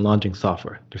building and launching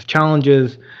software. There's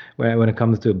challenges when it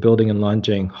comes to building and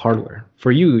launching hardware.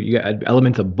 For you, you got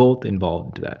elements of both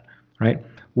involved into that, right?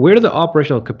 Where does the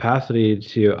operational capacity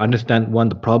to understand one,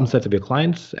 the problem sets of your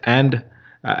clients and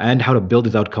how to build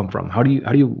this outcome from?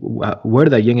 Where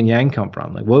did that yin and yang come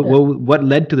from? Like what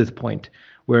led to this point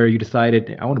where you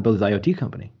decided I want to build this IoT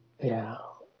company? Yeah.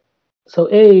 So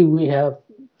we have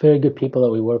very good people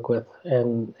that we work with,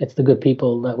 and it's the good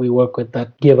people that we work with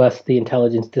that give us the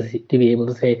intelligence to be able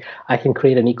to say, I can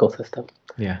create an ecosystem.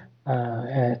 Yeah.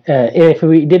 And if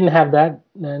we didn't have that,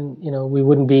 then we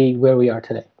wouldn't be where we are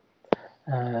today.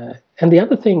 And the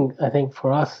other thing I think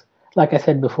for us, like I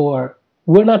said before,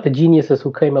 we're not the geniuses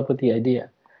who came up with the idea.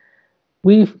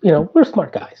 We're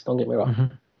smart guys, don't get me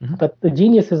wrong. But the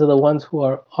geniuses are the ones who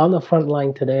are on the front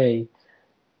line today,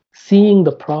 seeing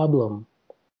the problem,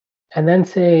 and then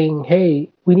saying, hey,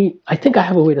 I think I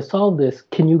have a way to solve this.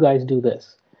 Can you guys do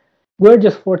this? We're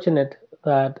just fortunate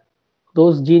that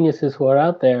those geniuses who are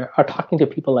out there are talking to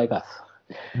people like us.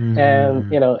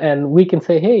 And we can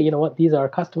say, hey, you know what? These are our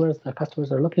customers. The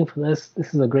customers are looking for this.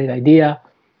 This is a great idea.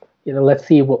 Let's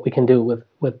see what we can do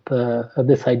with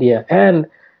this idea. And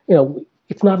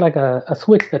it's not like a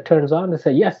switch that turns on to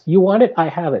say, yes, you want it, I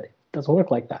have it. It doesn't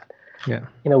work like that. Yeah.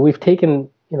 We've taken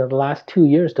the last 2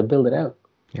 years to build it out.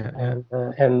 Yeah.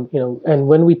 And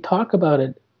when we talk about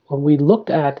it, when we looked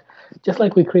at, just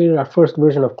like we created our first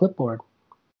version of Clipboard,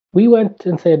 we went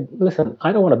and said, listen,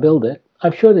 I don't want to build it.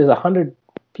 I'm sure there's 100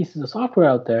 pieces of software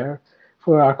out there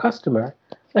for our customer.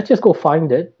 Let's just go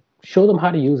find it, show them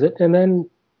how to use it, and then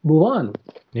move on.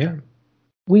 Yeah.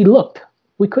 We looked.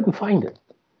 We couldn't find it.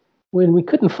 When we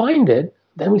couldn't find it,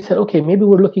 then we said, okay, maybe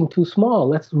we're looking too small.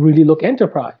 Let's really look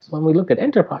enterprise. When we looked at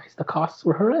enterprise, the costs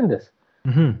were horrendous.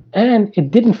 And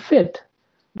it didn't fit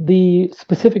the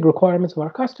specific requirements of our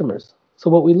customers.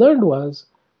 So what we learned was,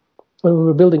 when we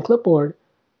were building Clipboard,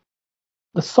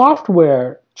 the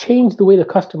software changed the way the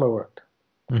customer worked.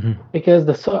 Because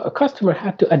the customer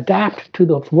had to adapt to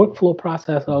the workflow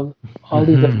process of all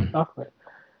these different software.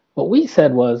 What we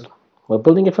said was, we're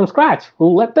building it from scratch.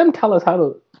 We'll let them tell us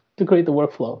how to create the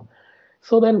workflow.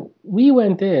 So then we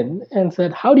went in and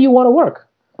said, how do you want to work?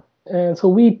 And so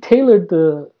we tailored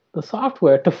the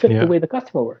software to fit the way the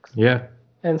customer works. Yeah.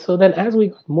 And so then as we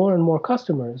got more and more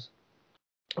customers,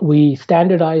 we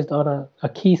standardized on a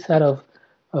key set of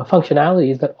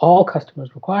functionalities that all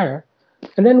customers require.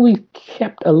 And then we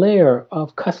kept a layer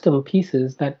of custom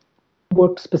pieces that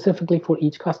worked specifically for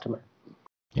each customer.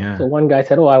 Yeah. So one guy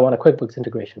said, I want a QuickBooks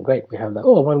integration. Great, we have that.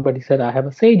 One buddy said, I have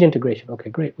a Sage integration. Okay,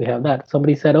 great, we have that.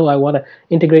 Somebody said, I want to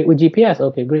integrate with GPS.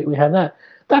 Okay, great, we have that.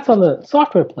 That's on the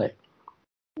software play.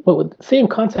 But with the same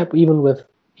concept, even with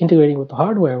integrating with the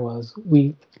hardware, was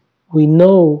we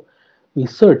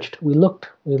searched, we looked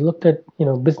at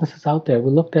businesses out there.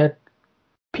 We looked at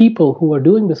people who are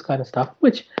doing this kind of stuff,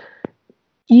 which,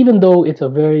 even though it's a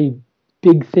very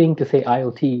big thing to say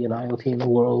IoT in the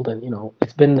world, and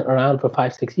it's been around for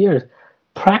 5-6 years,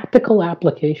 practical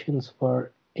applications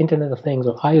for Internet of Things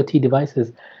or IoT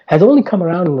devices has only come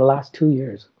around in the last 2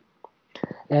 years.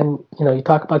 And you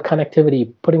talk about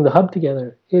connectivity, putting the hub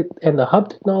together, and the hub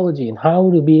technology, and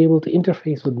how to be able to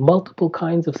interface with multiple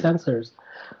kinds of sensors.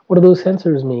 What do those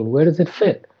sensors mean? Where does it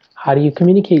fit? How do you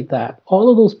communicate that? All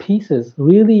of those pieces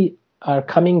really are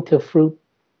coming to fruit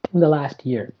in the last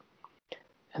year.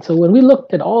 And so when we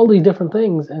looked at all these different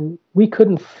things, and we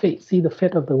couldn't see the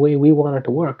fit of the way we wanted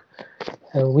to work,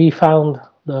 and we found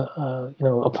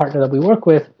a partner that we work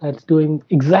with that's doing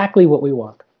exactly what we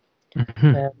want.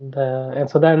 And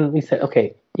so then we said,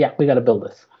 okay, yeah, we got to build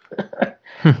this.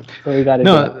 So we got to.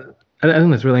 No, I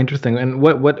think that's really interesting. And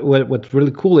what's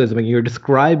really cool is, you're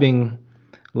describing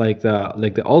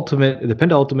the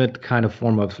penultimate kind of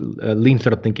form of lean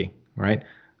startup thinking, right?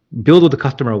 Build what the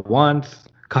customer wants.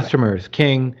 Customer is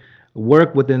king.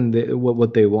 Work within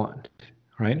what they want,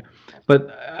 right? But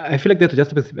I feel like there's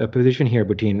just a position here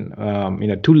between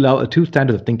two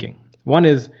standards of thinking. One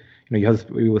is, you have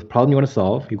this problem you want to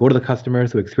solve. You go to the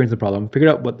customers who experience the problem, figure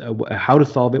out how to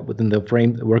solve it within the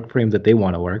work frames that they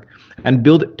want to work, and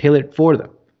tailor it for them,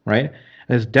 right? And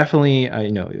there's definitely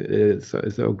it's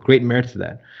a great merit to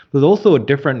that. There's also a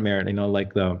different merit,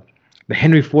 like the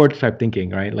Henry Ford type thinking,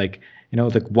 right?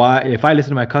 Why, if I listen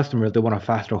to my customers, they want a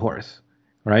faster horse,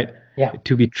 right? Yeah.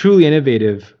 To be truly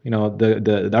innovative,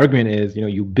 the argument is,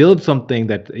 you build something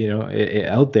that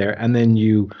out there, and then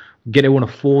you get everyone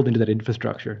to fold into that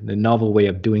infrastructure, the novel way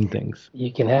of doing things.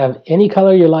 You can have any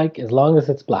color you like as long as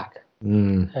it's black.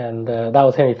 And that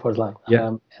was Henry Ford's line.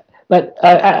 Yeah. But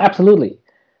absolutely,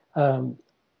 Akio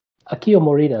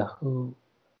Morita, who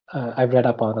I've read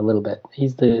up on a little bit.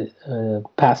 He's the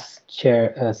past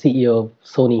CEO of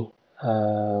Sony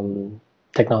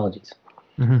Technologies.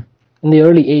 In the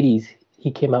early 80s,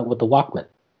 he came out with the Walkman.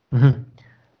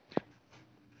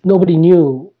 Nobody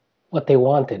knew what they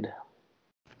wanted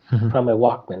from a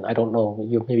Walkman. I don't know.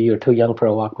 Maybe you're too young for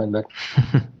a Walkman, but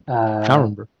I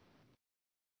remember.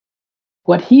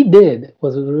 What he did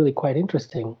was really quite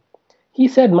interesting. He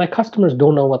said, my customers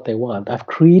don't know what they want. I've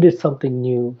created something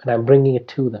new and I'm bringing it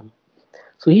to them.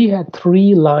 So he had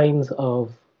 3 lines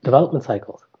of development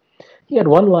cycles. He had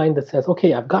one line that says,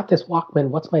 okay, I've got this Walkman.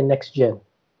 What's my next gen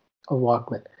of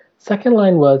Walkman? Second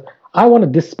line was, I want to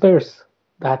disperse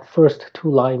that first 2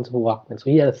 lines of Walkman. So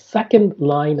he had a second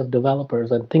line of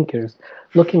developers and thinkers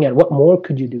looking at what more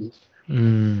could you do.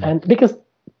 And because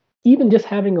even just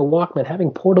having a Walkman,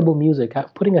 having portable music,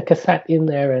 putting a cassette in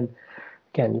there, and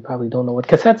again, you probably don't know what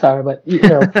cassettes are, but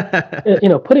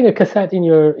putting a cassette in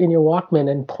your Walkman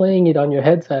and playing it on your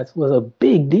headsets was a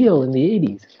big deal in the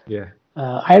 80s. Yeah.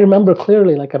 I remember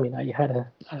clearly, I had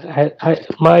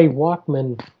my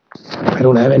Walkman. I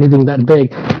don't have anything that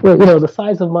big. Well, the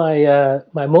size of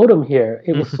my modem here,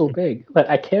 it was so big, but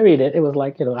I carried it. It was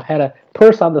like, I had a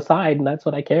purse on the side, and that's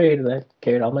what I carried, and I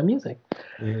carried all my music.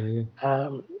 Yeah.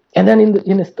 And then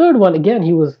in his third one, again,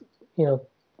 he was,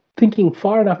 thinking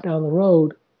far enough down the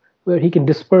road where he can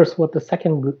disperse what the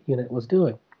second unit was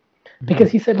doing,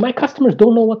 because he said, my customers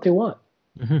don't know what they want.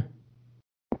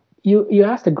 You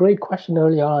asked a great question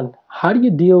early on. How do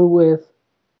you deal with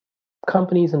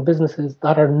companies and businesses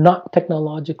that are not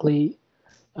technologically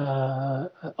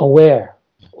aware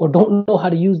or don't know how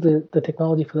to use the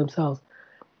technology for themselves?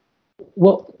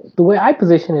 Well, the way I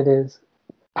position it is,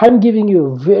 I'm giving you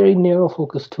a very narrow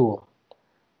focus tool.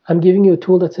 I'm giving you a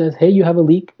tool that says, hey, you have a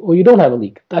leak or you don't have a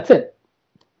leak. That's it.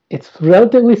 It's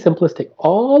relatively simplistic.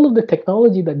 All of the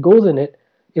technology that goes in it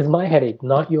is my headache,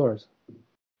 not yours.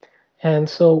 And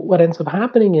so what ends up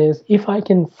happening is, if I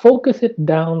can focus it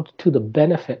down to the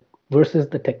benefit versus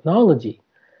the technology,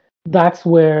 that's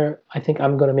where I think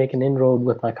I'm going to make an inroad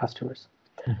with my customers.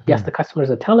 Yes, the customers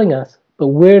are telling us, but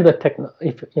we're the I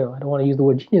don't want to use the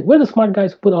word genius, we're the smart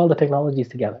guys who put all the technologies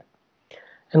together.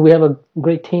 And we have a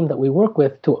great team that we work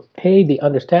with to, hey, they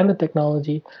understand the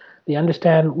technology, they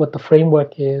understand what the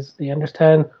framework is, they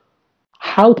understand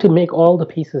how to make all the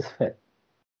pieces fit.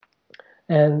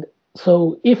 And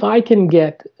so if I can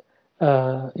get,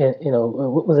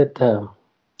 what was it?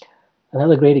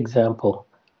 Another great example.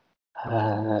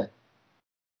 The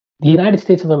United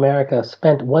States of America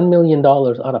spent $1 million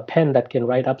on a pen that can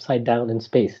write upside down in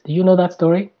space. Do you know that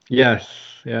story? Yes.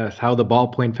 How the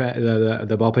ballpoint pen,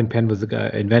 the ballpoint pen was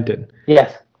invented.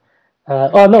 Yes.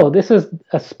 No, this is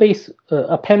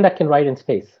a pen that can write in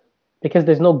space, because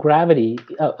there's no gravity.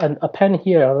 A pen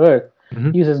here on Earth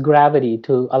uses gravity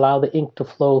to allow the ink to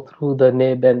flow through the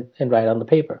nib and write on the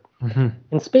paper.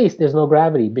 In space, there's no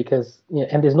gravity because,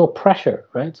 and there's no pressure,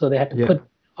 right? So they had to put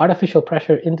artificial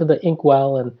pressure into the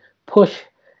inkwell and push.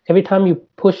 Every time you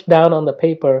push down on the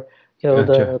paper,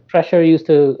 the pressure used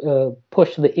to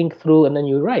push the ink through, and then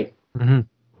you write.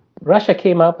 Russia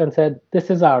came up and said, "This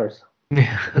is ours."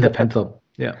 The pencil.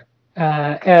 Yeah.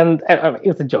 And it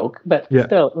was a joke, but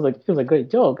still, it was a great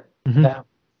joke.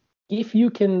 If you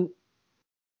can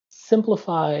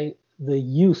simplify the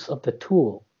use of the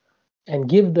tool and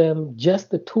give them just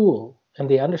the tool and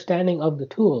the understanding of the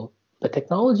tool, the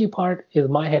technology part is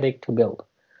my headache to build.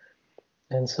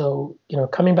 And so,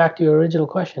 coming back to your original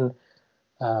question,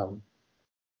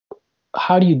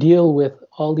 how do you deal with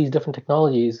all these different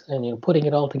technologies and putting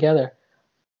it all together?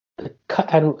 The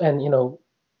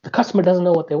customer doesn't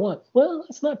know what they want. Well,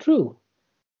 that's not true.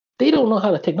 They don't know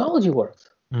how the technology works,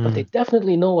 but they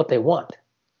definitely know what they want.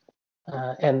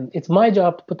 And it's my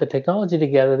job to put the technology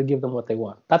together to give them what they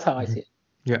want. That's how I see it.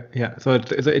 Yeah. So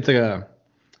it's like a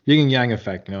yin and yang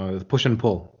effect, the push and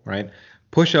pull, right?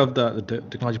 Push of the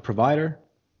technology provider,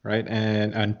 right,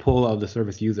 and pull of the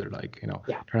service user,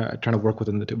 trying to work with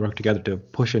them to work together to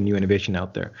push a new innovation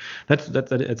out there. That's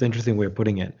an interesting way of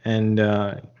putting it. And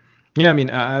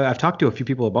I've talked to a few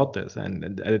people about this,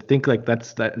 and I think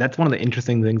that's one of the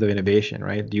interesting things of innovation,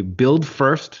 right? Do you build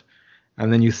first,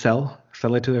 and then you sell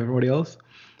it to everybody else,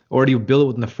 or do you build it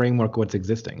within the framework of what's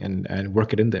existing and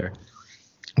work it in there?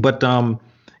 But one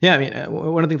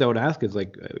of the things I would ask is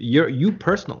you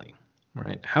personally,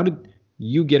 right? How did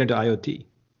you get into IoT?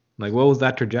 What was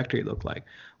that trajectory look like?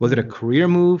 Was it a career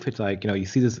move? It's you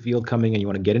see this field coming and you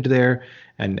want to get into there,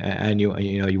 and you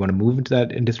want to move into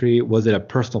that industry. Was it a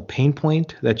personal pain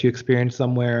point that you experienced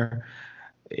somewhere?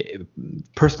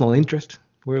 personal interest?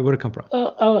 Where would it come from?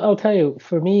 I'll tell you,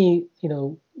 for me,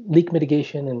 leak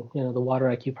mitigation and the Water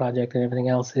IQ project and everything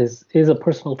else is a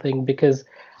personal thing because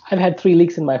I've had 3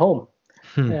 leaks in my home,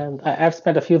 and I've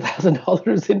spent a few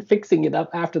 $1,000s in fixing it up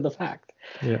after the fact.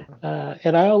 Yeah.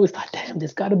 And I always thought, damn,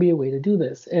 there's got to be a way to do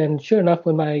this. And sure enough,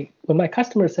 when my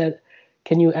customer said,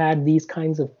 can you add these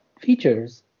kinds of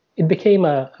features, it became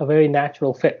a very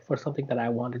natural fit for something that I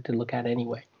wanted to look at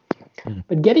anyway.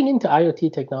 But getting into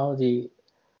IoT technology,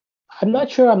 I'm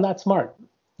not sure I'm that smart.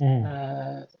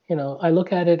 I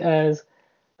look at it as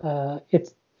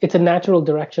it's a natural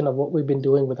direction of what we've been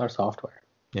doing with our software.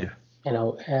 Yeah.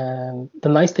 And the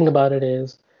nice thing about it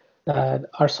is that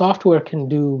our software can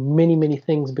do many, many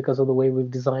things because of the way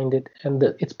we've designed it, and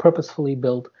it's purposefully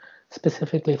built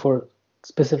specifically for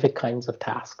specific kinds of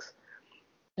tasks.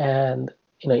 And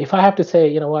if I have to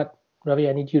say, what, Ravi,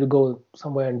 I need you to go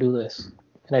somewhere and do this,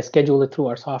 and I schedule it through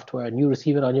our software, and you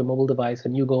receive it on your mobile device,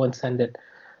 and you go and send it.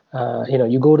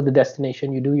 You go to the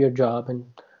destination, you do your job, and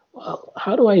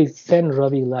how do I send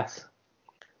Ravi less?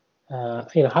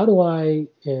 How do I,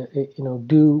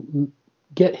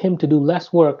 get him to do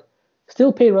less work,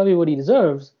 still pay Ravi what he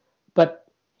deserves, but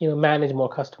manage more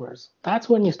customers? That's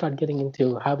when you start getting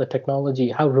into how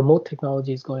remote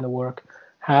technology is going to work,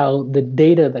 how the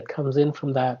data that comes in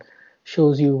from that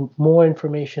shows you more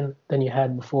information than you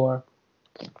had before.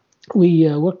 We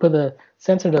worked with a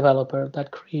sensor developer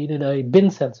that created a bin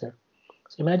sensor.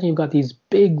 So imagine you've got these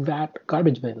big vat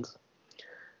garbage bins.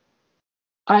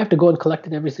 I have to go and collect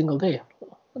it every single day.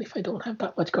 What if I don't have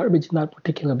that much garbage in that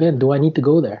particular bin? Do I need to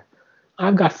go there?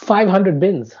 I've got 500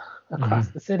 bins across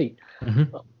the city.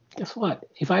 Well, guess what?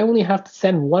 If I only have to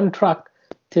send one truck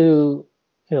to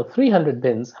 300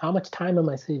 bins, how much time am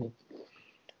I saving?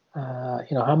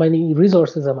 How many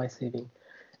resources am I saving?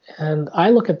 And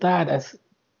I look at that as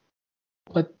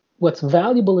what's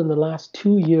valuable in the last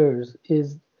 2 years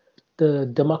is the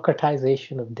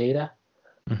democratization of data.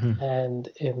 And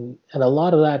a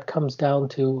lot of that comes down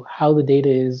to how the data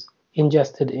is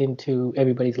ingested into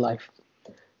everybody's life.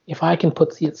 If I can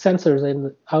put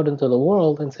sensors out into the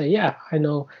world and say, yeah, I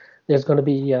know there's going to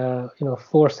be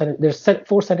 4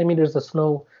 centimeters of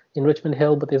snow in Richmond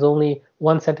Hill, but there's only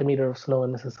 1 centimeter of snow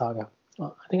in Mississauga.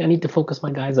 Well, I think I need to focus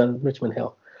my guys on Richmond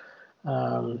Hill.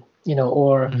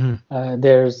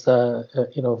 There's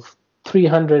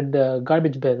 300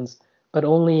 garbage bins, but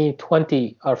only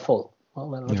 20 are full. Well,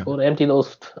 then let's go to empty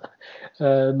those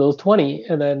 20,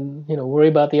 and then worry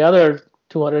about the other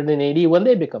 280 when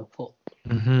they become full.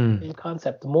 Same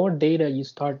concept. The more data you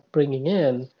start bringing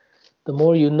in, the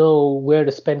more you know where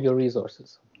to spend your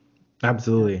resources.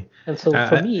 Absolutely. And so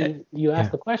for me, you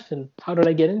asked the question, how did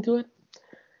I get into it?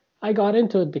 I got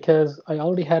into it because I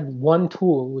already had one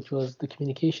tool, which was the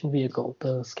communication vehicle,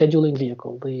 the scheduling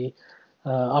vehicle, the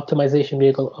optimization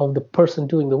vehicle of the person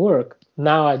doing the work.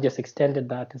 Now I just extended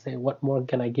that to say, what more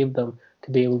can I give them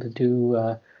to be able to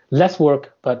do less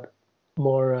work, but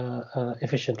more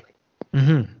efficiently?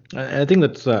 I think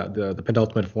that's the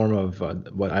penultimate form of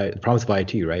promise of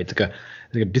IoT, right? It's like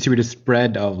a distributed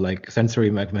spread of like sensory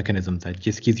mechanisms that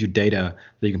just gives you data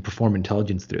that you can perform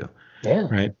intelligence through. Yeah.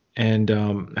 Right. And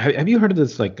have you heard of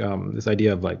this this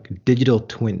idea of like digital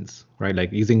twins, right?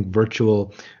 Like using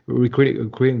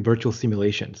creating virtual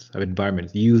simulations of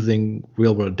environments using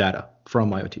real world data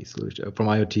from IoT solutions, from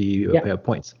IoT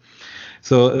points.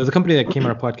 So there's a company that came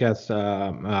on our podcast,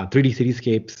 3D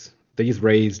Cityscapes. They just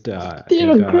raised. They're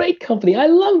a great company. I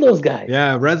love those guys.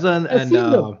 Yeah, Reza and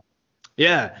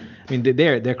yeah, I mean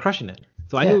they're crushing it.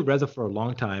 So I knew Reza for a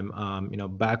long time.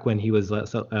 Back when he was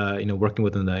working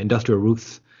within the industrial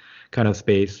roofs kind of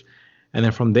space, and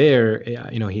then from there,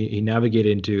 he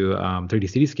navigated into 3D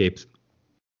Cityscapes,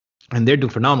 and they're doing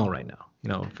phenomenal right now.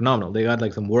 Phenomenal. They got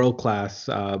like some world-class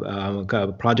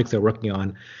projects they're working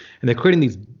on, and they're creating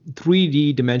these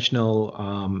 3D dimensional,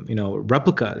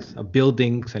 replicas of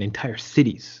buildings and entire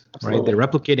cities. Absolutely. Right? They're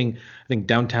replicating, I think,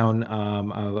 downtown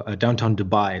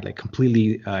Dubai, like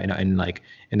completely, in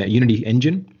that Unity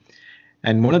engine.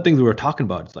 And one of the things we were talking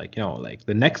about is like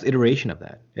the next iteration of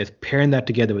that is pairing that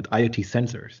together with IoT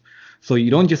sensors. So you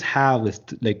don't just have this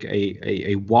like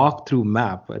a walkthrough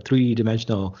map, a 3D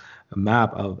dimensional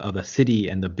map of the city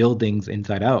and the buildings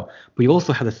inside out, but you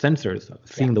also have the sensors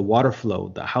seeing the water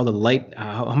flow, how the light,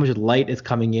 how much light is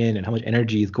coming in and how much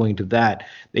energy is going to that,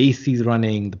 the AC is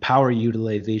running, the power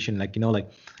utilization, like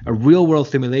a real world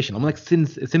simulation, almost like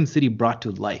SimCity brought to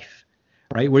life.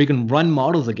 Right, where you can run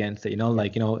models against it,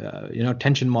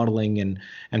 tension modeling and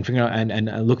figure out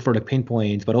and look for the pain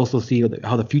points, but also see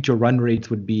how the future run rates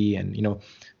would be, and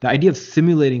the idea of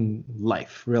simulating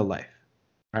life, real life,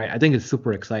 right? I think it's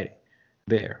super exciting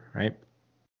there, right?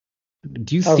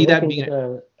 Do you see that being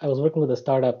I was working with a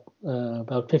startup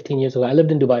about 15 years ago. I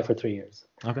lived in Dubai for 3 years,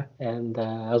 okay? and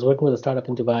I was working with a startup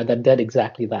in Dubai that did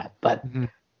exactly that, but Hmm.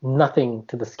 nothing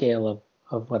to the scale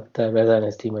of what Reza and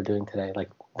his team are doing today. Like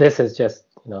this is just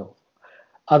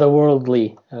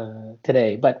otherworldly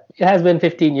today, but it has been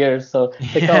 15 years, so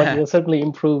technology Yeah. has certainly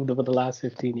improved over the last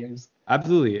 15 years.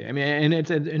 Absolutely. I mean,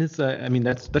 I mean,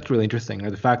 that's really interesting.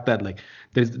 Right? The fact that like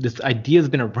there's this idea has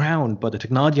been around, but the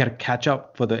technology had to catch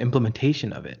up for the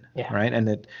implementation of it, Yeah. right? And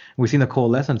that we've seen the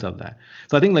coalescence of that.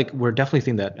 So I think like we're definitely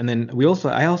seeing that. And then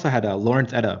I also had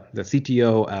Lawrence Etta, the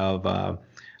CTO of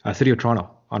City of Toronto,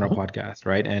 on our Mhm. podcast,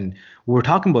 right? And we were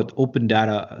talking about open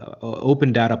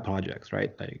data projects,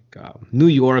 right? Like New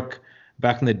York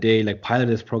back in the day, like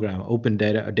piloted this program, Open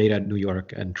Data New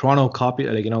York, and Toronto copied,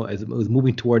 like was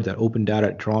moving towards that Open Data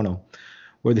at Toronto,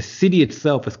 where the city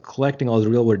itself is collecting all this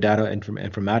real world data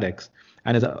informatics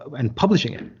and and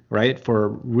publishing it, right,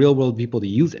 for real world people to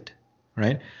use it,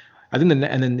 right? I think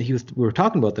and then we were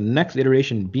talking about the next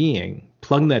iteration being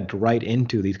plugging that right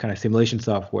into these kind of simulation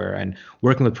software and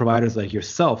working with providers like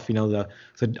yourself, so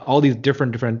all these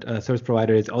different service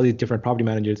providers, all these different property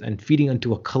managers, and feeding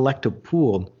into a collective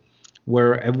pool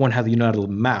where everyone has a united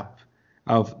map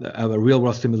of a real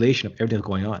world simulation of everything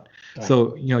that's going on. Right.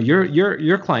 So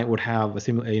your client would have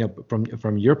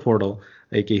from your portal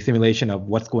like a simulation of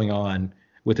what's going on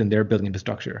within their building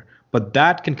infrastructure, but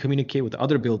that can communicate with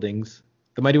other buildings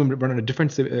that might even run on a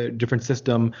different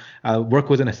system, work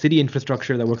within a city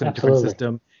infrastructure that works on a different Absolutely.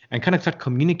 system, and kind of start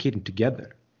communicating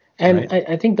together, And right?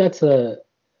 I think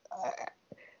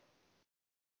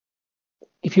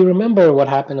if you remember what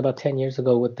happened about 10 years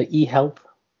ago with the e-health,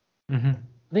 Mm-hmm.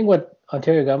 I think what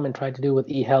Ontario government tried to do with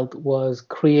e-health was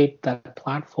create that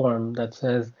platform that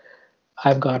says,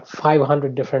 I've got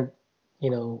 500 different,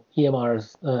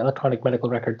 EMRs, electronic medical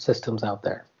record systems out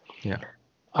there. Yeah.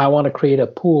 I want to create a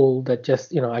pool that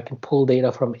just, I can pull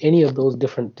data from any of those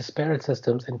different disparate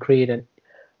systems and create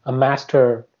a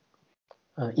master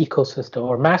ecosystem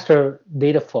or master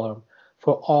data form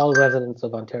for all residents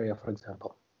of Ontario, for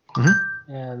example.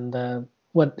 Mm-hmm. And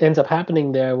what ends up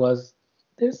happening there was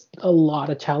there's a lot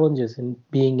of challenges in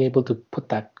being able to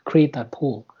create that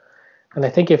pool. And I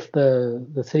think if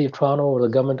the city of Toronto or the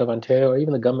government of Ontario or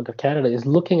even the government of Canada is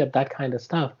looking at that kind of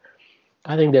stuff,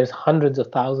 I think there's hundreds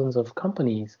of thousands of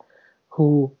companies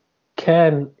who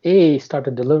can start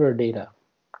to deliver data,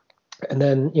 and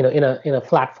then in a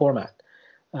flat format.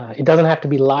 It doesn't have to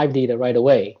be live data right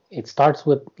away. It starts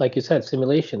with, like you said,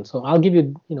 simulation. So I'll give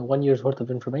you 1 year's worth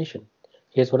of information.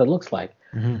 Here's what it looks like.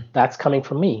 Mm-hmm. That's coming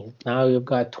from me. Now you've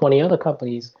got 20 other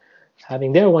companies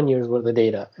having their 1 year's worth of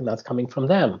data, and that's coming from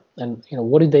them. And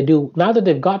what did they do now that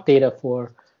they've got data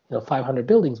for 500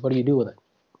 buildings? What do you do with it?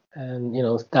 And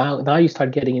now you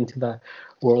start getting into the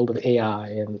world of AI,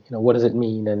 and what does it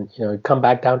mean? And come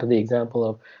back down to the example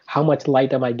of how much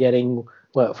light am I getting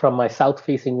from my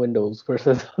south-facing windows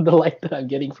versus the light that I'm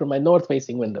getting from my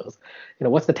north-facing windows.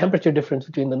 What's the temperature difference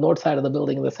between the north side of the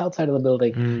building and the south side of the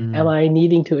building? Am Mm. I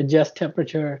needing to adjust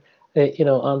temperature,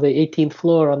 on the 18th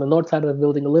floor on the north side of the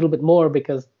building a little bit more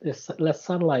because there's less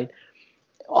sunlight?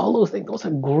 All those things, those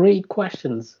are great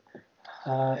questions.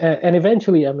 And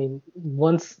eventually, I mean,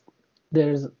 once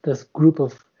there's this a group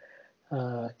of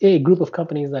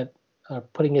companies that are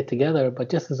putting it together, but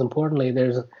just as importantly,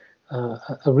 there's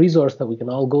a resource that we can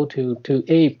all go to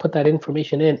put that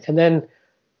information in and then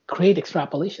create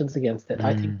extrapolations against it.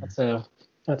 I think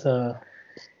Mm.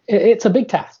 it's a big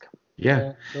task.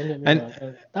 Yeah. Don't get me And wrong.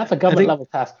 That's a I government think level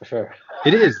task for sure.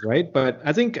 it is, right? But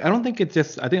I don't think it's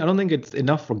just I don't think it's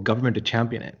enough for government to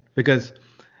champion it because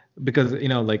like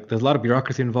there's a lot of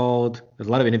bureaucracy involved, there's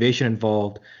a lot of innovation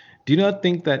involved. Do you not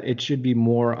think that it should be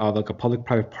more of like a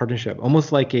public-private partnership,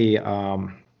 almost like a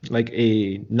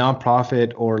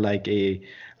nonprofit or like a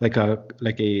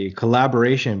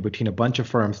collaboration between a bunch of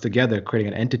firms together,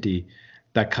 creating an entity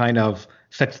that kind of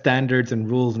sets standards and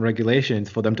rules and regulations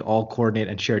for them to all coordinate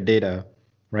and share data,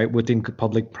 right, within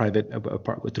through private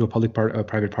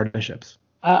partnerships,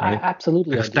 right?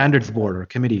 Absolutely, Like a I do. standards board or a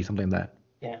committee, something like that.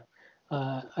 Yeah.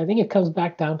 I think it comes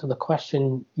back down to the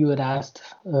question you had asked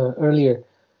earlier.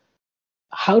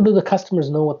 How do the customers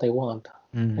know what they want?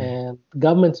 Mm. And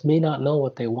governments may not know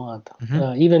what they want.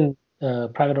 Hmm. Even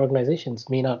private organizations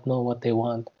may not know what they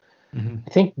want. Hmm. I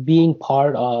think being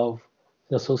part of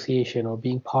an association or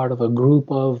being part of a group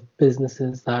of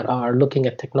businesses that are looking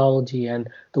at technology and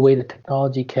the way the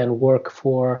technology can work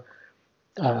for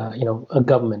a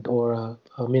government or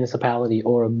a municipality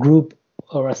or a group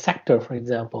or a sector, for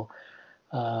example.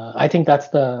 I think that's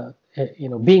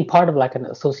being part of like an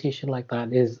association like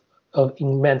that is of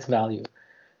immense value.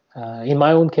 In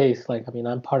my own case, like, I mean,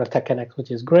 I'm part of Tech Connect,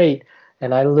 which is great,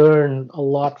 and I learn a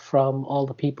lot from all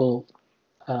the people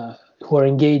who are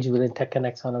engaged within Tech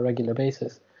Connects on a regular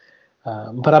basis.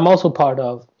 But I'm also part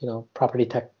of, property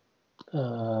tech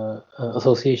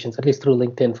associations, at least through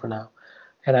LinkedIn for now.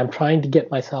 And I'm trying to get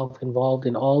myself involved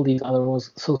in all these other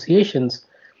associations.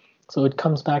 So it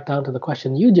comes back down to the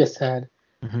question you just said.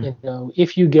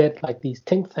 If you get like these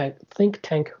think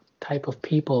tank type of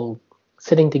people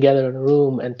sitting together in a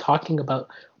room and talking about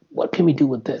what can we do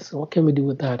with this and what can we do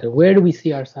with that and where do we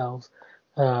see ourselves,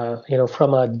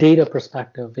 from a data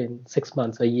perspective in 6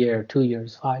 months, a year, 2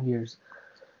 years, 5 years.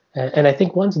 And I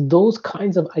think once those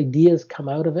kinds of ideas come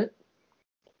out of it,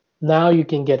 now you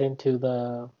can get into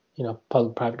the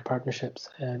public-private partnerships,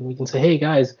 and we can say, hey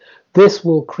guys, this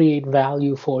will create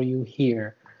value for you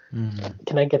here.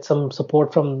 Can I get some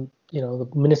support from the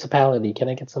municipality? Can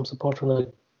I get some support from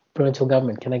the provincial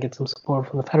government? Can I get some support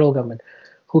from the federal government?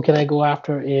 Who can I go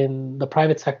after in the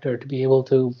private sector to be able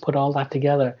to put all that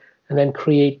together and then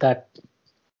create that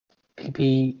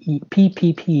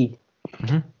PPP,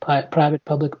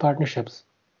 private-public partnerships,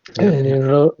 in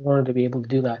order to be able to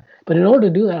do that. But in order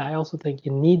to do that, I also think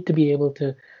you need to be able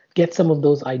to get some of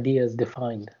those ideas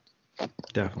defined.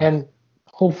 Definitely. And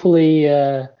hopefully,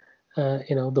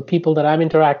 the people that I'm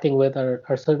interacting with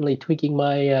are certainly tweaking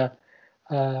my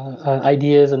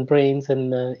ideas and brains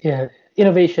and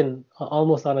innovation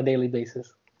almost on a daily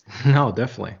basis. No,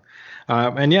 definitely.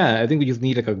 And yeah, I think we just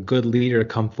need like a good leader to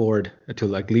come forward to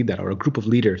like lead that, or a group of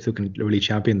leaders who can really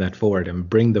champion that forward and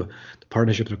bring the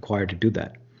partnerships required to do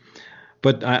that.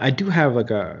 But I do have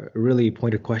like a really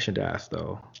pointed question to ask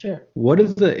though. Sure. What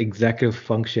is the executive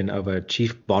function of a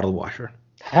chief bottle washer?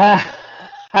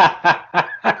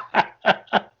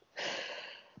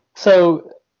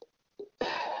 So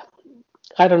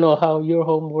I don't know how your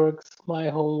home works. My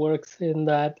home works in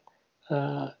that,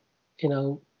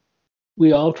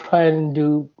 we all try and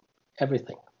do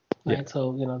everything, right? Yeah.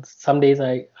 So, some days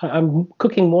I'm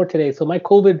cooking more today. So my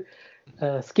COVID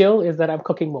skill is that I'm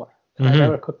cooking more than I've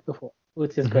ever cooked before,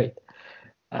 which is great.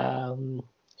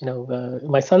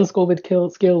 My son's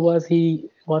COVID skill was he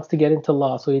wants to get into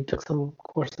law, so he took some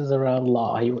courses around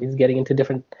law. He's getting into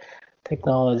different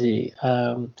technology.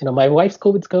 My wife's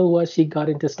COVID skill was she got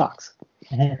into stocks.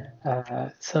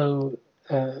 So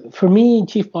for me,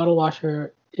 chief bottle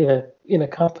washer in a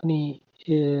company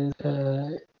is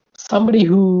somebody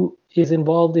who is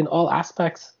involved in all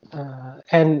aspects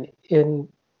and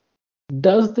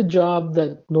does the job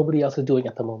that nobody else is doing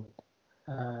at the moment.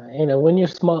 When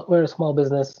we're a small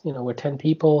business, we're 10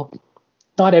 people.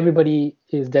 Not everybody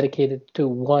is dedicated to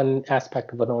one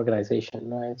aspect of an organization,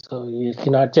 right? So you're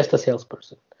not just a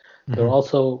salesperson. You're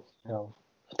also,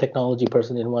 a technology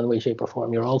person in one way, shape, or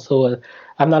form. You're also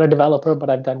I'm not a developer, but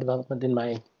I've done development in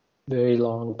my very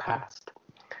long past.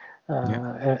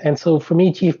 And so for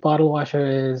me, chief bottle washer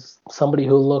is somebody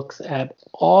who looks at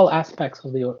all aspects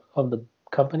of the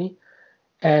company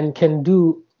and can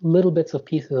do little bits of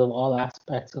pieces of all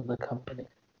aspects of the company.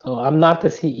 So I'm not the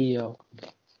CEO.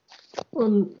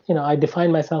 I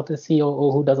define myself as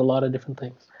COO who does a lot of different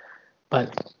things.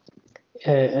 But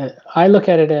I look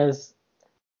at it as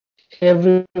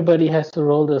everybody has to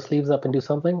roll their sleeves up and do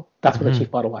something. That's what a chief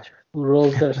bottle washer who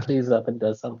rolls their sleeves up and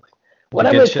does something.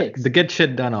 Whatever it takes. The get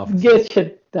shit done officer. Get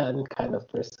shit done kind of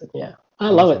person, yeah. I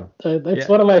love it. That's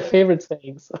one of my favorite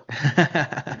sayings.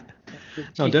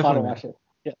 No, definitely.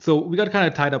 Yeah. So we got kind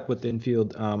of tied up with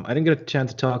Infield. I didn't get a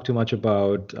chance to talk too much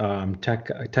about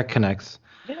Tech Connects.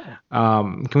 Yeah.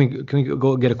 Can we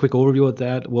go get a quick overview of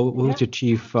that? What's your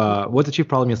chief? What's the chief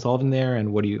problem you're solving there,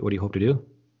 and what do you hope to do?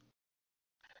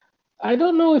 I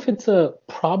don't know if it's a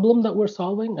problem that we're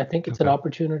solving. I think it's an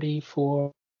opportunity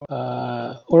for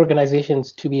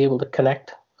organizations to be able to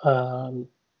connect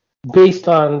based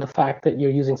on the fact that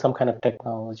you're using some kind of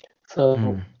technology.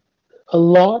 So a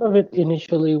lot of it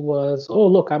initially was, oh,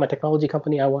 look, I'm a technology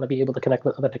company. I want to be able to connect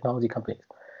with other technology companies.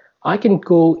 I can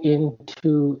go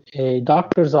into a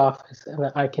doctor's office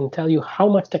and I can tell you how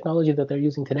much technology that they're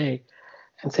using today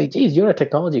and say, geez, you're a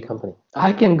technology company.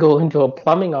 I can go into a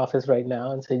plumbing office right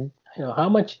now and say, how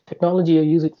much technology you're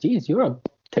using? Geez, you're a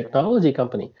technology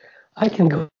company. I can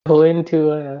go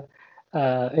into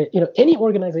any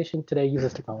organization today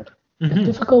uses technology. The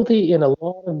difficulty in a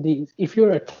lot of these, if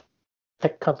you're a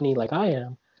tech company like I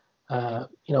am,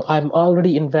 I'm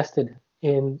already invested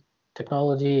in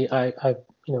technology. I've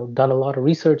done a lot of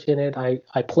research in it.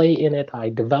 I play in it. I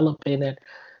develop in it.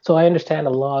 So I understand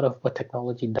a lot of what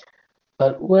technology does.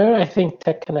 But where I think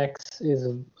Tech Connects is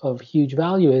of huge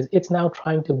value is it's now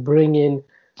trying to bring in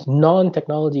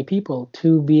non-technology people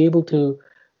to be able to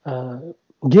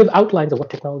give outlines of what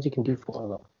technology can do for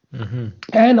them.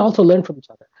 and also learn from each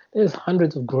other. There's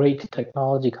hundreds of great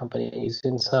technology companies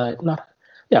inside, not,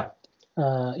 yeah,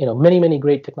 many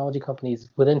great technology companies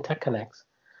within TechConnects.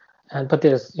 But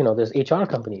there's HR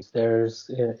companies, there's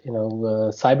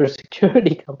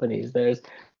cybersecurity companies, there's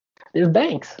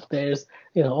banks, there's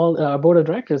all our board of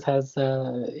directors has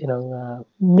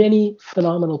many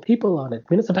phenomenal people on it,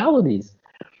 municipalities.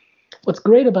 What's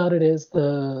great about it is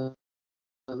the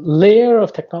layer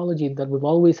of technology that we've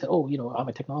always said, oh, I'm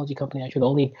a technology company, I should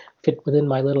only fit within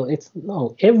my little. It's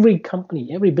no, every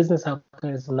company, every business out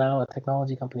there is now a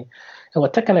technology company. And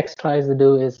what TechConnects tries to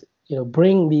do is,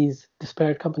 bring these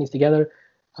disparate companies together,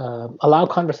 allow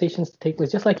conversations to take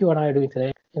place, just like you and I are doing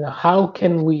today. How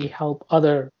can we help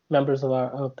other members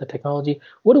of the technology?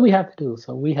 What do we have to do?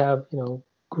 So we have,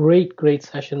 great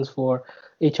sessions for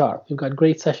HR. We've got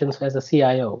great sessions as a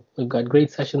CIO. We've got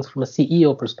great sessions from a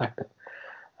CEO perspective.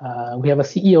 We have a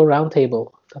CEO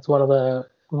roundtable. That's one of the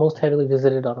most heavily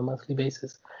visited on a monthly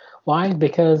basis. Why?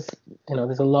 Because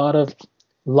there's a lot of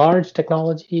large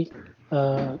technology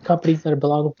companies that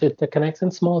belong to TechConnects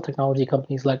and small technology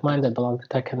companies like mine that belong to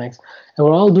TechConnects, and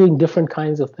we're all doing different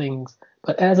kinds of things.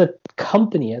 But as a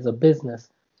company, as a business,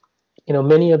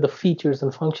 many of the features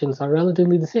and functions are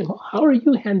relatively the same. How are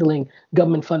you handling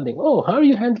government funding? Oh, how are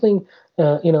you handling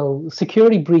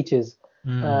security breaches?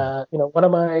 One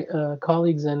of my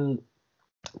colleagues in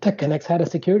TechConnects had a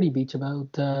security breach about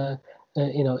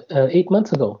 8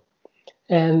 months ago,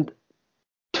 and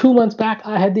 2 months back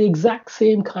I had the exact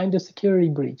same kind of security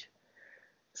breach.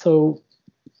 So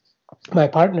my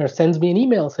partner sends me an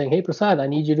email saying, "Hey Prasad, I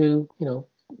need you to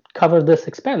cover this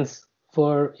expense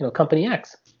for company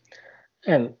X."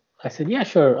 And I said, "Yeah,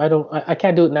 sure. I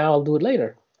can't do it now. I'll do it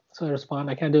later." So I respond,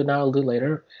 "I can't do it now. I'll do it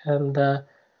later." And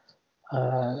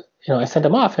I sent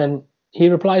him off, and he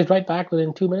replies right back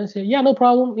within 2 minutes. "Yeah, no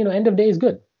problem. End of day is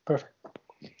good. Perfect."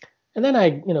 And then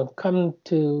I, come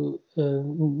to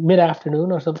mid-afternoon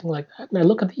or something like that, and I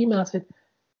look at the email and I said,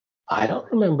 "I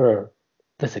don't remember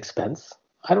this expense.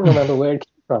 I don't remember where it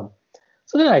came from."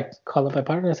 So then I called up my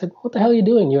partner and I said, "What the hell are you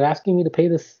doing? You're asking me to pay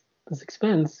this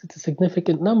expense. It's a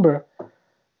significant number."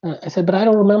 I said, "But I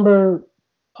don't remember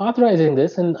authorizing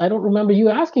this, and I don't remember you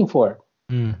asking for it."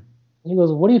 He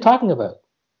goes, "What are you talking about?"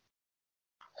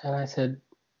 And I said,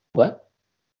 "What?"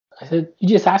 I said, "You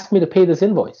just asked me to pay this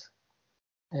invoice."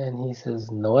 And he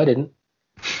says, "No, I didn't."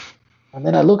 And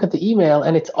then I look at the email,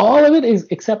 and it's all of it is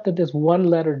except that there's one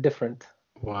letter different.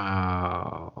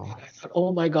 Wow. And I thought,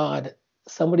 oh my God,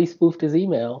 somebody spoofed his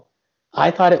email.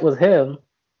 I thought it was him.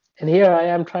 And here I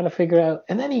am trying to figure out.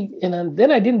 And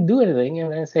then I didn't do anything.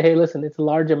 And I say, "Hey, listen, it's a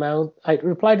large amount." I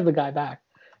replied to the guy back,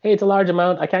 "Hey, it's a large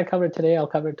amount. I can't cover it today. I'll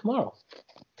cover it tomorrow."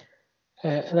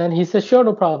 And then he says, "Sure,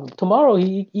 no problem." Tomorrow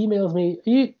he emails me,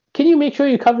 "Can you make sure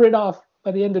you cover it off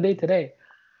by the end of the day today?"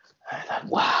 I thought,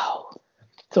 wow.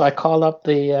 So I called up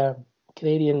the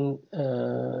Canadian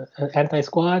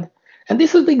anti-squad, and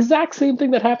this is the exact same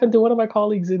thing that happened to one of my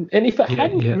colleagues. And if I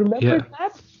hadn't remembered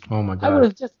that, oh my God, I would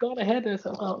have just gone ahead and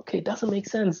said, "Well, okay, it doesn't make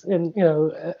sense," and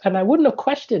and I wouldn't have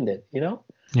questioned it,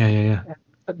 Yeah.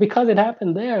 But because it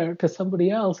happened there to somebody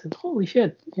else, and holy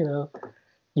shit,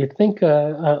 you think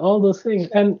all those things.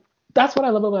 And that's what I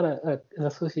love about an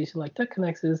association like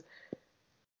TechConnects is,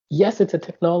 yes, it's a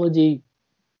technology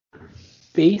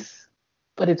base,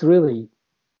 but it's really,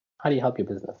 how do you help your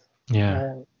business?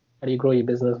 Yeah. How do you grow your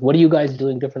business? What are you guys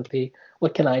doing differently?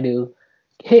 What can I do?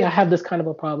 Hey, I have this kind of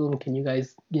a problem. Can you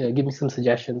guys, give me some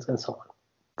suggestions, and so on.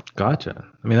 Gotcha.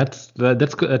 I mean, that's good.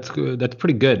 That's good. That's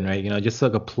pretty good, right? Just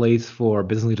like a place for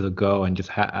business leaders to go and just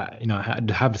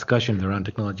have discussions around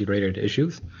technology-related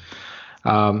issues.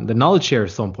 The knowledge share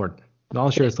is so important.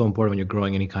 Knowledge share is so important when you're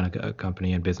growing any kind of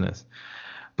company and business.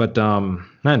 But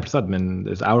man, Prasad, man,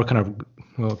 this hour kind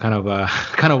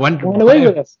of went away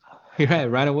with us. Yeah,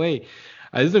 ran away.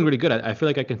 This has been really good. I feel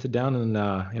like I can sit down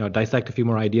and dissect a few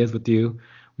more ideas with you.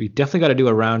 We definitely got to do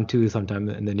a round 2 sometime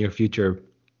in the near future.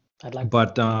 I'd like.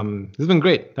 But this has been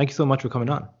great. Thank you so much for coming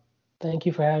on. Thank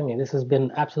you for having me. This has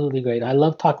been absolutely great. I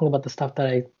love talking about the stuff that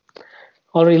I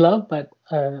already love, but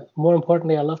more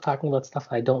importantly, I love talking about stuff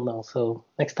I don't know. So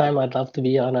next time, I'd love to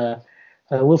be on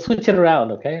we'll switch it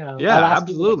around, okay? Yeah,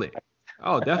 absolutely.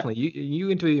 Oh, definitely.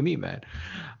 You interview me, man.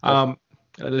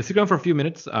 Let's sit down for a few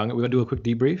minutes. We're going to do a quick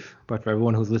debrief. But for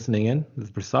everyone who's listening in, this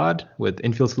is Prasad with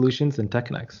Infield Solutions and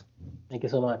TechConnects. Thank you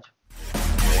so much.